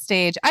still in that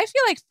stage. I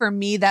feel like for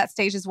me, that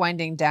stage is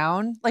winding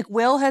down. Like,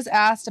 Will has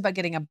asked about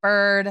getting a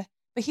bird,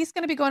 but he's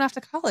going to be going off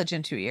to college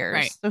in 2 years.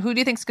 Right. So who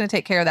do you think is going to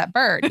take care of that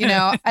bird?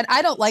 And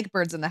I don't like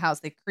birds in the house.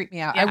 They creep me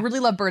out. Yeah. I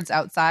really love birds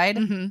outside,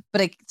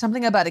 but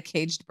something about a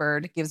caged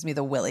bird gives me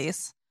the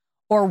willies.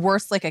 Or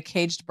worse, like a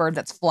caged bird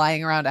that's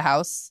flying around a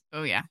house.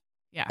 Oh, yeah.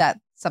 Yeah. That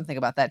something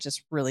about that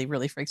just really,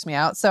 really freaks me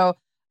out. So,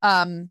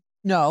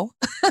 no.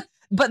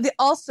 But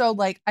also,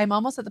 like, I'm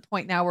almost at the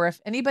point now where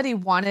if anybody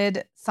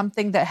wanted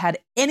something that had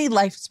any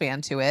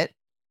lifespan to it,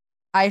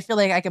 I feel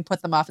like I can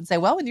put them off and say,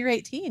 well, when you're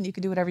 18, you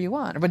can do whatever you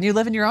want. Or when you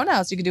live in your own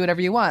house, you can do whatever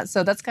you want.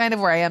 So that's kind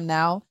of where I am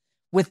now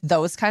with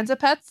those kinds of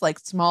pets, like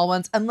small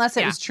ones, unless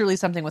it was truly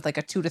something with like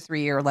a 2 to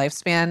 3 year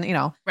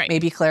lifespan.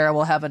 Maybe Clara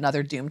will have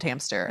another doomed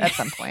hamster at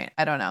some point.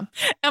 I don't know.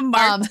 A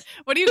marked,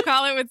 what do you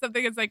call it with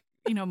something that's like,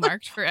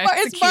 marked for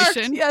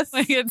execution? It's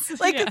marked,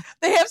 yes.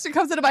 The hamster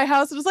comes into my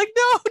house and is like,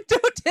 no,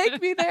 don't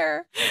take me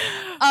there.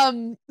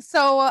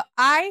 So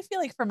I feel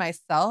like for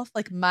myself,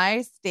 like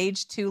my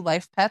stage 2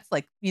 life pets,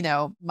 like,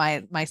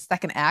 my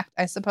second act,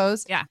 I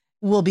suppose. Yeah.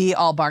 Will be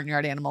all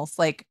barnyard animals.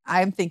 Like,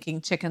 I'm thinking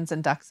chickens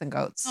and ducks and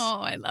goats.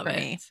 Oh, I love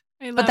it.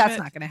 But that's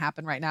not going to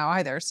happen right now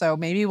either. So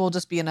maybe we'll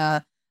just be in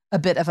a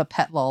bit of a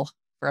pet lull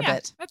for a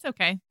bit. That's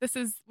okay.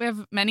 We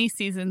have many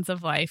seasons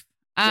of life.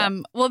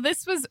 Well,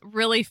 this was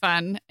really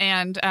fun.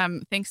 And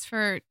thanks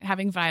for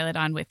having Violet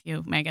on with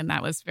you, Megan.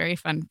 That was very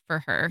fun for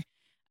her.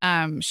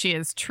 She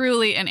is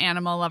truly an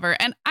animal lover.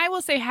 And I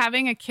will say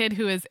having a kid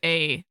who is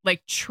a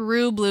like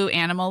true blue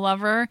animal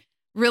lover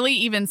really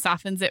even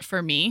softens it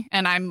for me.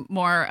 And I'm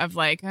more of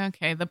like,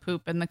 okay, the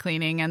poop and the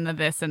cleaning and the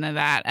this and the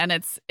that. And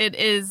it's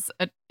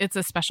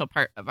a special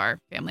part of our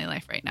family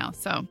life right now.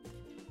 So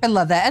I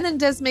love that. And it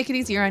does make it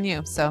easier on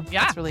you. So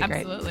yeah, that's really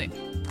great. Absolutely.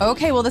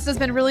 Okay, well, this has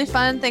been really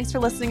fun. Thanks for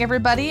listening,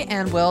 everybody.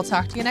 And we'll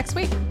talk to you next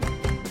week.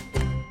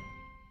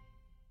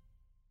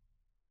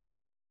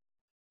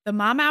 The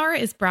Mom Hour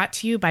is brought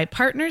to you by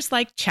partners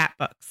like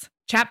Chatbooks.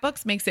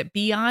 Chatbooks makes it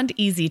beyond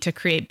easy to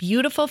create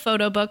beautiful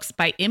photo books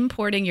by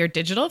importing your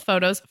digital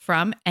photos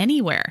from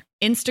anywhere.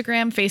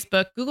 Instagram,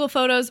 Facebook, Google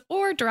Photos,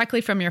 or directly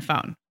from your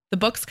phone. The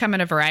books come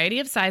in a variety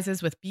of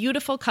sizes with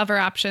beautiful cover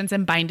options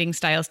and binding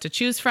styles to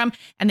choose from,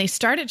 and they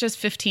start at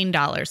just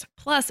 $15.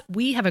 Plus,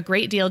 we have a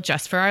great deal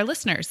just for our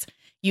listeners.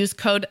 Use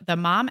code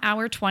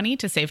TheMomHour20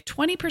 to save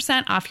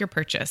 20% off your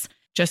purchase.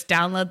 Just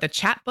download the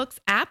Chatbooks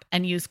app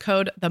and use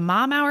code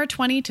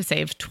TheMomHour20 to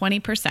save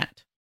 20%.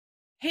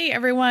 Hey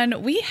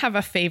everyone, we have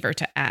a favor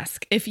to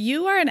ask. If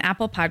you are an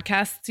Apple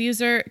Podcasts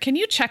user, can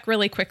you check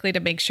really quickly to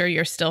make sure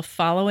you're still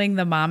following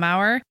the Mom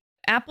Hour?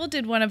 Apple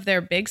did one of their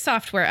big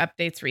software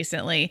updates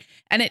recently,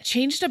 and it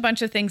changed a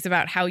bunch of things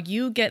about how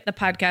you get the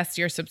podcasts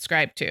you're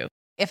subscribed to.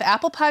 If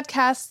Apple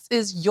Podcasts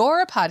is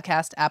your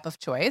podcast app of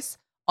choice,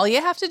 all you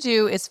have to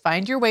do is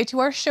find your way to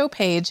our show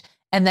page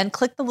and then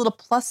click the little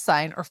plus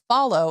sign or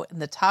follow in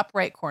the top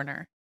right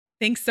corner.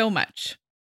 Thanks so much.